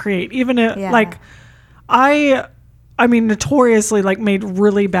to like create. Even it, Yeah. like, I mean, notoriously like made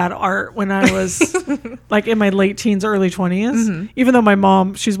really bad art when I was like in my late teens, early 20s. Even though my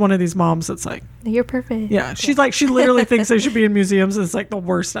mom, she's one of these moms that's like, You're perfect. yeah, she's like, she literally thinks they should be in museums. It's like the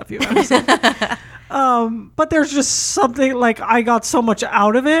worst stuff you've ever seen. But there's just something like I got so much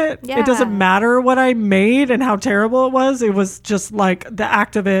out of it. Yeah. It doesn't matter what I made and how terrible it was. It was just like the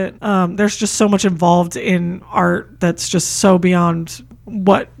act of it. There's just so much involved in art that's just so beyond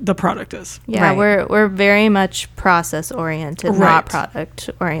what the product is. Yeah, Right. we're very much process oriented, Right. not product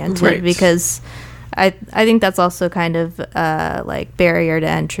oriented, Right. because I think that's also kind of like barrier to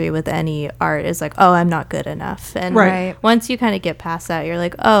entry with any art is like, oh, I'm not good enough. And Right. once you kind of get past that, you're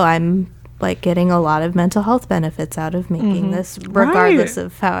like, oh, I'm like getting a lot of mental health benefits out of making this, regardless Right.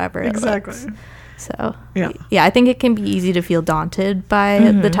 of however it Exactly. looks. So Yeah. I think it can be easy to feel daunted by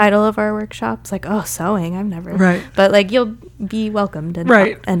the title of our workshops, like, oh, sewing, I've never, Right. but like you'll be welcomed, and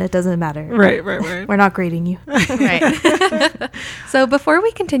Right. and it doesn't matter, Right. we're not grading you. Right. So before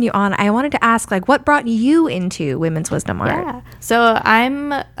we continue on, I wanted to ask, like, what brought you into women's wisdom art? Yeah. So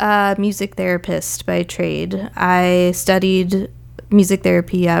I'm a music therapist by trade. I studied music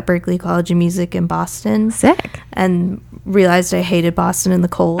therapy at Berklee College of Music in Boston. Sick. And realized I hated Boston in the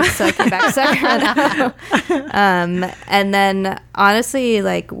cold, so I came back to Sacramento. And then honestly,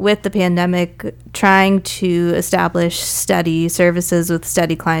 like with the pandemic, trying to establish steady services with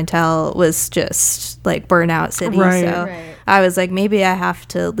steady clientele was just like burnout city. Right. So I was like, maybe I have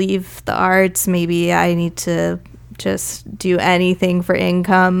to leave the arts. Maybe I need to just do anything for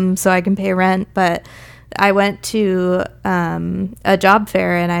income so I can pay rent. But I went to a job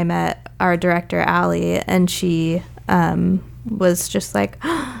fair and I met our director, Allie, and she was just like,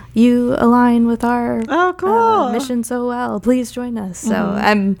 you align with our Oh, cool. mission so well. Please join us. So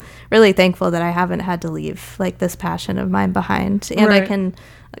I'm really thankful that I haven't had to leave like this passion of mine behind. And I Right. can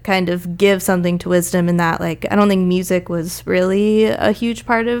kind of give something to wisdom in that, like, I don't think music was really a huge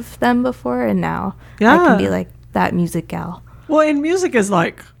part of them before. And now I Yeah. can be like that music gal. Well, and music is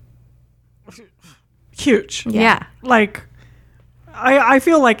like huge. Yeah. Like I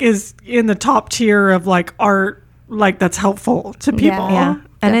feel like is in the top tier of like art, like that's helpful to people. Yeah.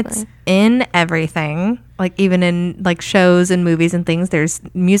 And it's Definitely. in everything. Like even in like shows and movies and things, there's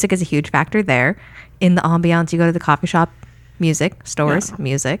music is a huge factor there. In the ambiance, you go to the coffee shop, music, stores,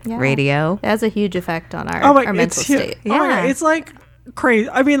 music, Yeah. radio. It has a huge effect on our, Oh my, our mental it's huge. state. Oh my God, Yeah. it's like crazy.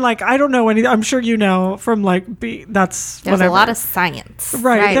 I mean, like I don't know anything. I'm sure you know from like that's There's whatever. a lot of science.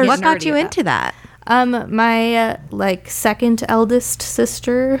 Right. Right. There's What got nerdy you about into that? My like second eldest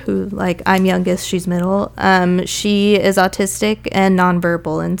sister, who like I'm youngest, she's middle. She is autistic and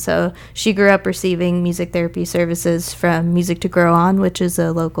nonverbal, and so she grew up receiving music therapy services from Music to Grow On, which is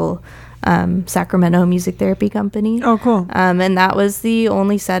a local Sacramento music therapy company. Oh, cool. And that was the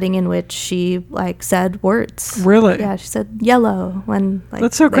only setting in which she like said words. Really? Yeah, she said yellow when like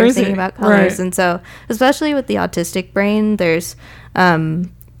That's so they were crazy. thinking about colors. Right. And so, especially with the autistic brain, there's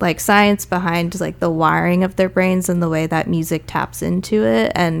like science behind like the wiring of their brains and the way that music taps into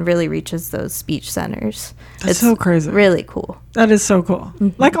it and really reaches those speech centers. That's so crazy. Really cool. That is so cool.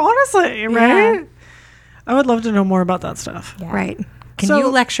 Like, honestly, right? I would love to know more about that stuff. Yeah. Right. Can So- you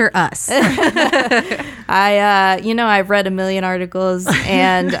lecture us? I've read a million articles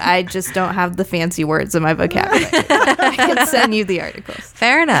and I just don't have the fancy words in my vocabulary. I can send you the articles.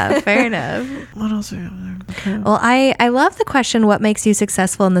 Fair enough. Fair enough. What else do we have there? Okay. Well, I love the question, what makes you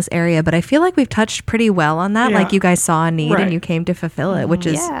successful in this area? But I feel like we've touched pretty well on that. Yeah. Like you guys saw a need Right. and you came to fulfill it, which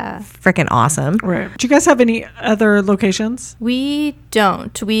is Yeah. freaking awesome. Right. Do you guys have any other locations? We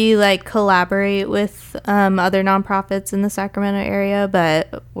don't. We like collaborate with other nonprofits in the Sacramento area,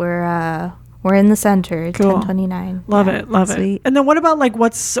 but we're in the center, Cool. 1029. Love Yeah. it. Love it. Sweet. And then what about like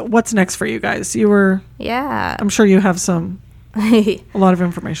what's next for you guys? Yeah. I'm sure you have a lot of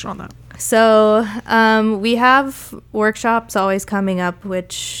information on that. So we have workshops always coming up,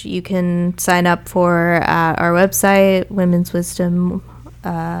 which you can sign up for at our website,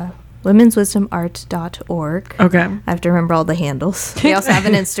 women'swisdomart.org. Okay. I have to remember all the handles. We also have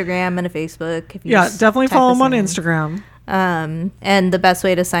an Instagram and a Facebook. If you Yeah, just definitely type follow us them on in. Instagram. And the best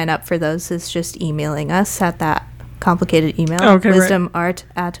way to sign up for those is just emailing us at that complicated email, Okay, right.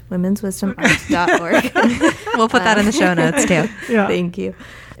 wisdomart@women'swisdomart.org. We'll put that in the show notes too. Yeah. Thank you.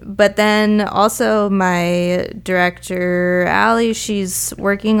 But then also my director, Allie, she's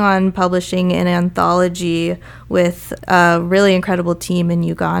working on publishing an anthology with a really incredible team in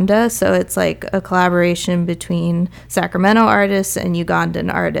Uganda. So it's like a collaboration between Sacramento artists and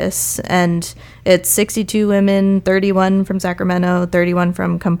Ugandan artists. And it's 62 women, 31 from Sacramento, 31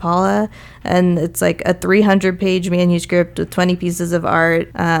 from Kampala. And it's like a 300-page manuscript with 20 pieces of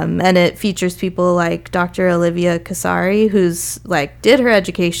art. And it features people like Dr. Olivia Kasari, who's like did her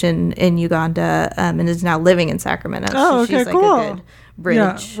education in Uganda and is now living in Sacramento. Oh, So okay, she's like cool. a good bridge.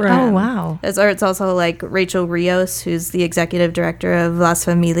 Yeah, right. Oh, wow. It's also like Rachel Rios, who's the executive director of Las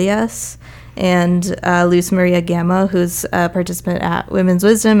Familias, and Luz Maria Gamo, who's a participant at Women's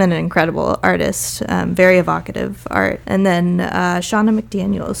Wisdom and an incredible artist, very evocative art. And then Shauna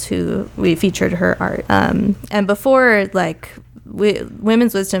McDaniels, who we featured her art. And before, like,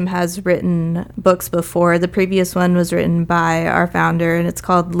 Women's Wisdom has written books before. The previous one was written by our founder, and it's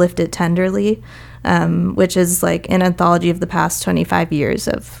called Lift It Tenderly, which is like an anthology of the past 25 years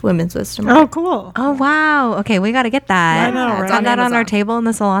of Women's Wisdom. Oh, cool. Oh, wow. Okay, we got to get that. I know, right? It's Have on that on our Amazon. table in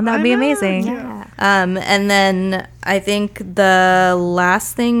the salon. That would I be know, amazing. yeah. And then I think the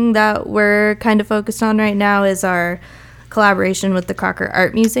last thing that we're kind of focused on right now is our collaboration with the Crocker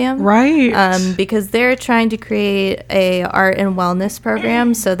Art Museum. Right. Because they're trying to create a art and wellness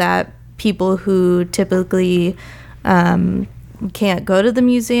program so that people who typically can't go to the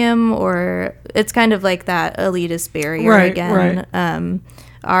museum, or it's kind of like that elitist barrier Right, again,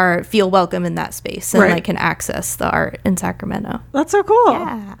 feel welcome in that space and Right. like can access the art in Sacramento. That's so cool.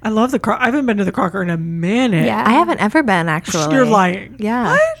 Yeah. I love I haven't been to the Crocker in a minute. Yeah. I haven't ever been, actually. You're lying.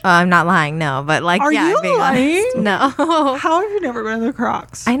 Yeah. I'm not lying, no. But like, Are yeah, you being lying? honest. No. How have you never been to the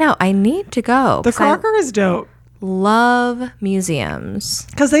Crocs? I know. I need to go. The 'cause I Crocker is dope. love museums.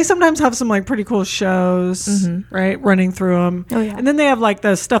 Because they sometimes have some like pretty cool shows, right? Running through them. Oh, yeah. And then they have like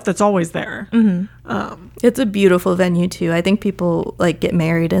the stuff that's always there. It's a beautiful venue too. I think people like get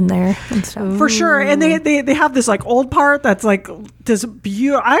married in there and stuff. For sure. And they have this like old part that's like this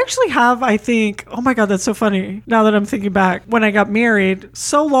beautiful. I actually have, I think, oh my God, that's so funny. Now that I'm thinking back, when I got married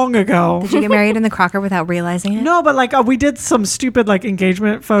so long ago. Did you get married in the Crocker without realizing it? No, but like we did some stupid like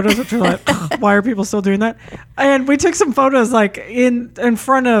engagement photos, which are like, why are people still doing that? And we took some photos like in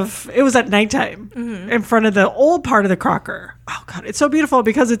front of, it was at nighttime, in front of the old part of the Crocker. Oh God, it's so beautiful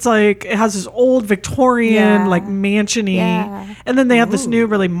because it's like, it has this old Victorian, Yeah. like mansion-y. Yeah. And then they have this new,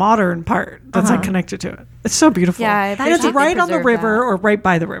 really modern part that's like connected to it. It's so beautiful. Yeah, I and think it's they right on the preserve river that. or right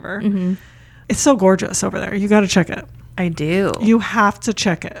by the river. It's so gorgeous over there. You got to check it. I do. You have to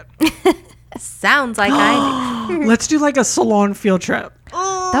check it. Sounds like I do. Let's do like a salon field trip.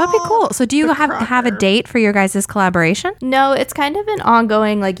 That would be cool. So do you The have a Crocker. date for your guys' collaboration? No, it's kind of an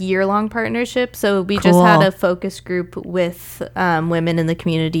ongoing, like year-long partnership. So we just had Cool. a focus group with women in the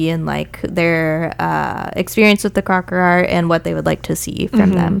community and like their experience with the Crocker art and what they would like to see from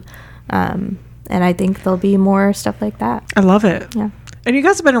them. And I think there'll be more stuff like that. I love it. Yeah. And you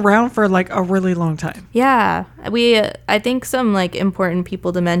guys have been around for like a really long time. Yeah, I think some like important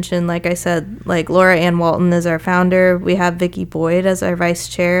people to mention, like I said, like Laura Ann Walton is our founder. We have Vicky Boyd as our vice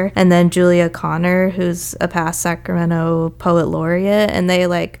chair, and then Julia Connor, who's a past Sacramento poet laureate. And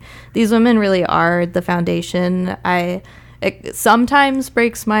these women really are the foundation. It sometimes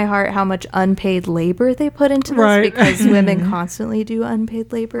breaks my heart how much unpaid labor they put into this because women constantly do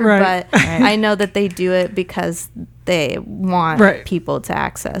unpaid labor. Right. But I know that they do it because they want people to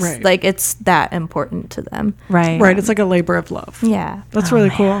access. Right. Like, it's that important to them. Right. Right. It's like a labor of love. Yeah. That's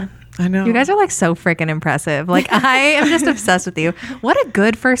really cool. I know. You guys are like so freaking impressive. Like, I am just obsessed with you. What a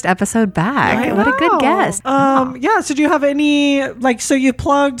good first episode back. What a good guest. Yeah. So do you have any, so you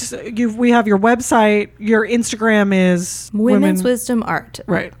plugged, we have your website, your Instagram is Women's Wisdom Art.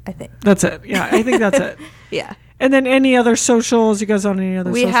 Right. I think. That's it. Yeah. I think that's it. Yeah. And then any other socials? You guys on any other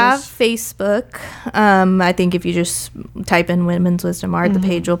We socials? have Facebook. I think if you just type in Women's Wisdom Art, the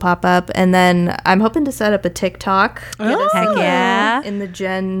page will pop up. And then I'm hoping to set up a TikTok. Heck yeah. In the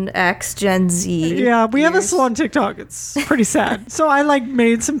Gen X, Gen Z. Yeah, we have a years. salon TikTok. It's pretty sad. So I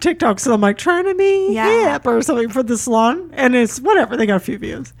made some TikToks. So I'm like trying to be hip or something for the salon. And it's whatever. They got a few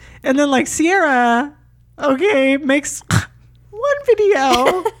views. And then Sierra, makes one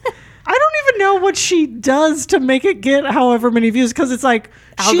video. I don't even know what she does to make it get however many views because it's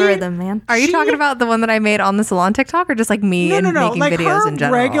Algorithm, man. Are you talking about the one that I made on the salon TikTok or just me no. making videos her in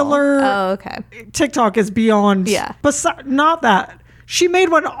general? regular Oh, okay. TikTok is beyond. Yeah. But not that. She made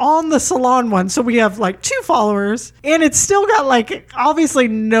one on the salon one. So we have 2 followers and it's still got obviously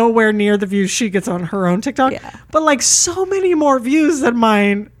nowhere near the views she gets on her own TikTok. Yeah. But so many more views than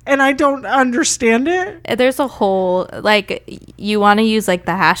mine. And I don't understand it. There's a whole, you want to use the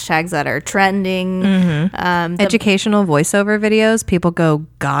hashtags that are trending. Educational voiceover videos, people go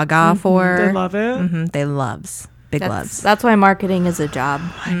gaga for. They love it. They loves. Big loves. That's why marketing is a job.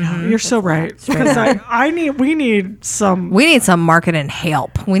 I know. You're so right. Because we need some. We need some marketing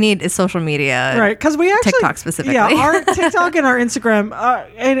help. We need social media. Right. Because we actually. TikTok specifically. Yeah. Our TikTok and our Instagram.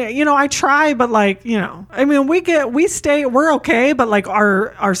 And, I try, but we're okay, but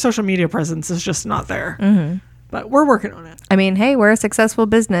our social media presence is just not there. Mm-hmm. But we're working on it. I mean, hey, we're a successful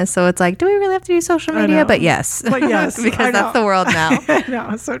business. So it's do we really have to do social media? But yes. But yes. Because that's the world now. I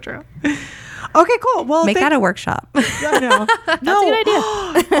know. It's so true. Okay, cool. Well, make that a workshop. I know. That's a good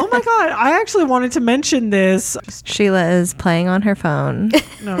idea. Oh my God. I actually wanted to mention this. Sheila is playing on her phone.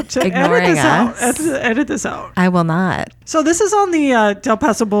 No, to ignoring edit this out. I will not. So this is on the Del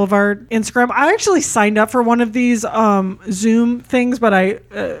Paso Boulevard Instagram. I actually signed up for one of these Zoom things, but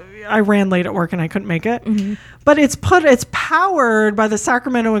I ran late at work and I couldn't make it. Mm-hmm. But it's powered by the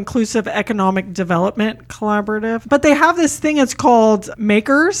Sacramento Inclusive Economic Development Collaborative. But they have this thing. It's called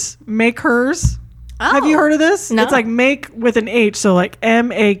Makers. Oh. Have you heard of this? No. It's make with an H. So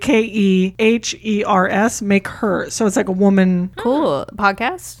MAKEHERS, make her. So it's a woman. Cool.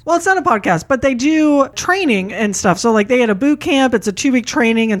 Podcast? Well, it's not a podcast, but they do training and stuff. So they had a boot camp. It's a 2-week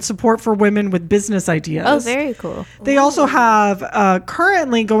training and support for women with business ideas. Oh, very cool. They also have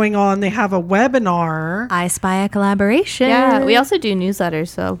currently going on, they have a webinar. I Spy a collaboration. Yeah. We also do newsletters,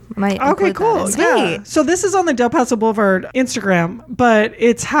 so I might include cool. that in. Yeah. So this is on the Del Paso Boulevard Instagram, but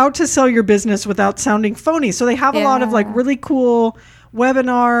it's how to sell your business without sounding phony. So they have a lot of really cool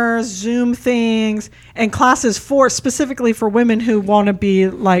webinars, Zoom things, and classes specifically for women who want to be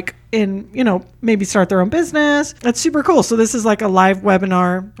maybe start their own business. That's super cool. So this is a live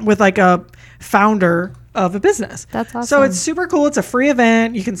webinar with a founder of a business. That's awesome. So it's super cool. It's a free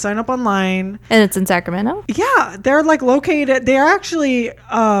event. You can sign up online. And it's in Sacramento? Yeah. They're located. They're actually,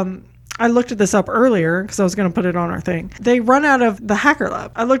 I looked at this up earlier because I was going to put it on our thing. They run out of the Hacker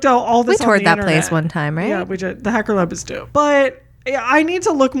Lab. I looked at all this. We toured that internet. place one time, right? Yeah, we did. The Hacker Lab is dope. But I need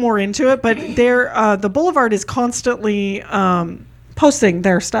to look more into it. But the Boulevard is constantly posting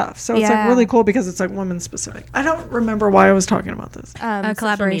their stuff. So it's really cool because it's women specific. I don't remember why I was talking about this. A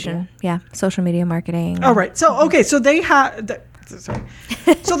collaboration. Yeah. Social media marketing. Oh, right. So, okay. So they have... Sorry.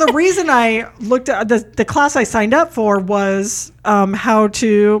 So the reason I looked at the class I signed up for was how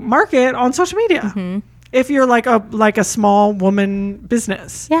to market on social media. Mm-hmm. If you're a small woman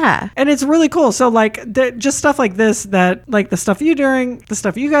business. Yeah. And it's really cool. So just stuff like this, that the stuff you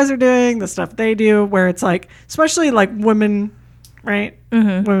guys are doing, the stuff they do, where it's especially women, right?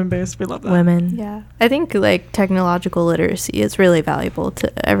 Women-based. We love that. Women. Yeah. I think like technological literacy is really valuable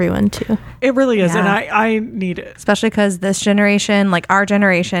to everyone too. It really is. And Yeah. I need it. Especially because this generation, like our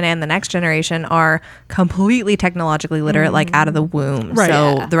generation and the next generation, are completely technologically literate, like out of the womb. Right.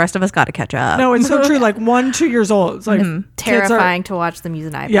 So Yeah. the rest of us got to catch up. No, it's so true. Like 1-2 years old. It's like kids are- Terrifying to watch them use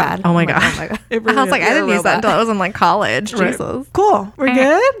an iPad. Yeah. Oh my I'm like, God. oh my God. It really I was like, is. I didn't You're a use that robot. until I was in like college. Right. Jesus. Cool. We're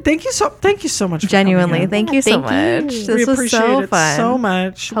good. Thank you so much. For Genuinely, coming in. thank you so Thank you. much. We This we was appreciate so it fun. so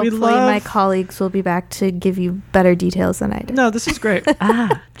much. Hopefully we love. my colleagues will be back to give you better details than I did. No, this is great.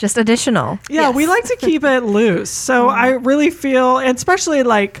 Just additional. Yeah, we like to keep it loose. So I really feel, and especially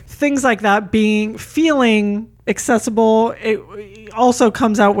like things like that feeling accessible, it also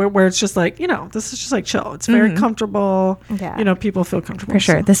comes out where it's just like, this is just like chill. It's very comfortable. Yeah. People feel comfortable. For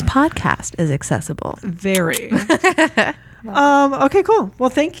sure. So This podcast is accessible. very. Okay, cool. Well,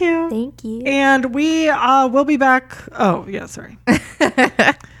 thank you. Thank you. And we will be back. Oh, yeah, sorry.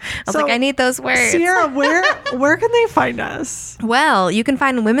 I was like, I need those words. Sierra, where can they find us? Well, you can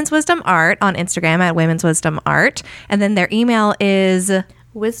find Women's Wisdom Art on Instagram at Women's Wisdom Art. And then their email is...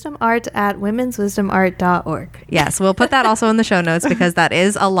 wisdomart@womenswisdomart.org. Yes, we'll put that also in the show notes because that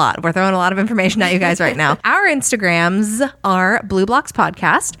is a lot. We're throwing a lot of information at you guys right now. Our Instagrams are Blue Blocks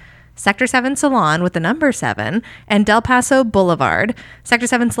Podcast, Sector 7 Salon with the number 7, and Del Paso Boulevard.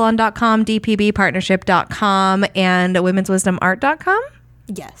 Sector7salon.com, dpbpartnership.com, and womenswisdomart.com.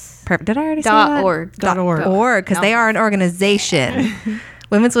 Yes. Perfect. Did I already say that? .org. .org. Because they are an organization.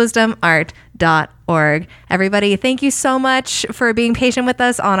 womenswisdomart.org. Everybody, thank you so much for being patient with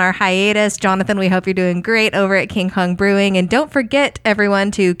us on our hiatus. Jonathan, we hope you're doing great over at King Kong Brewing. And don't forget,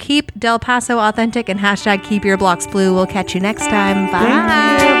 everyone, to keep Del Paso authentic and #keep your blocks blue. We'll catch you next time. Bye.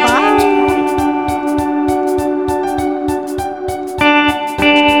 Bye.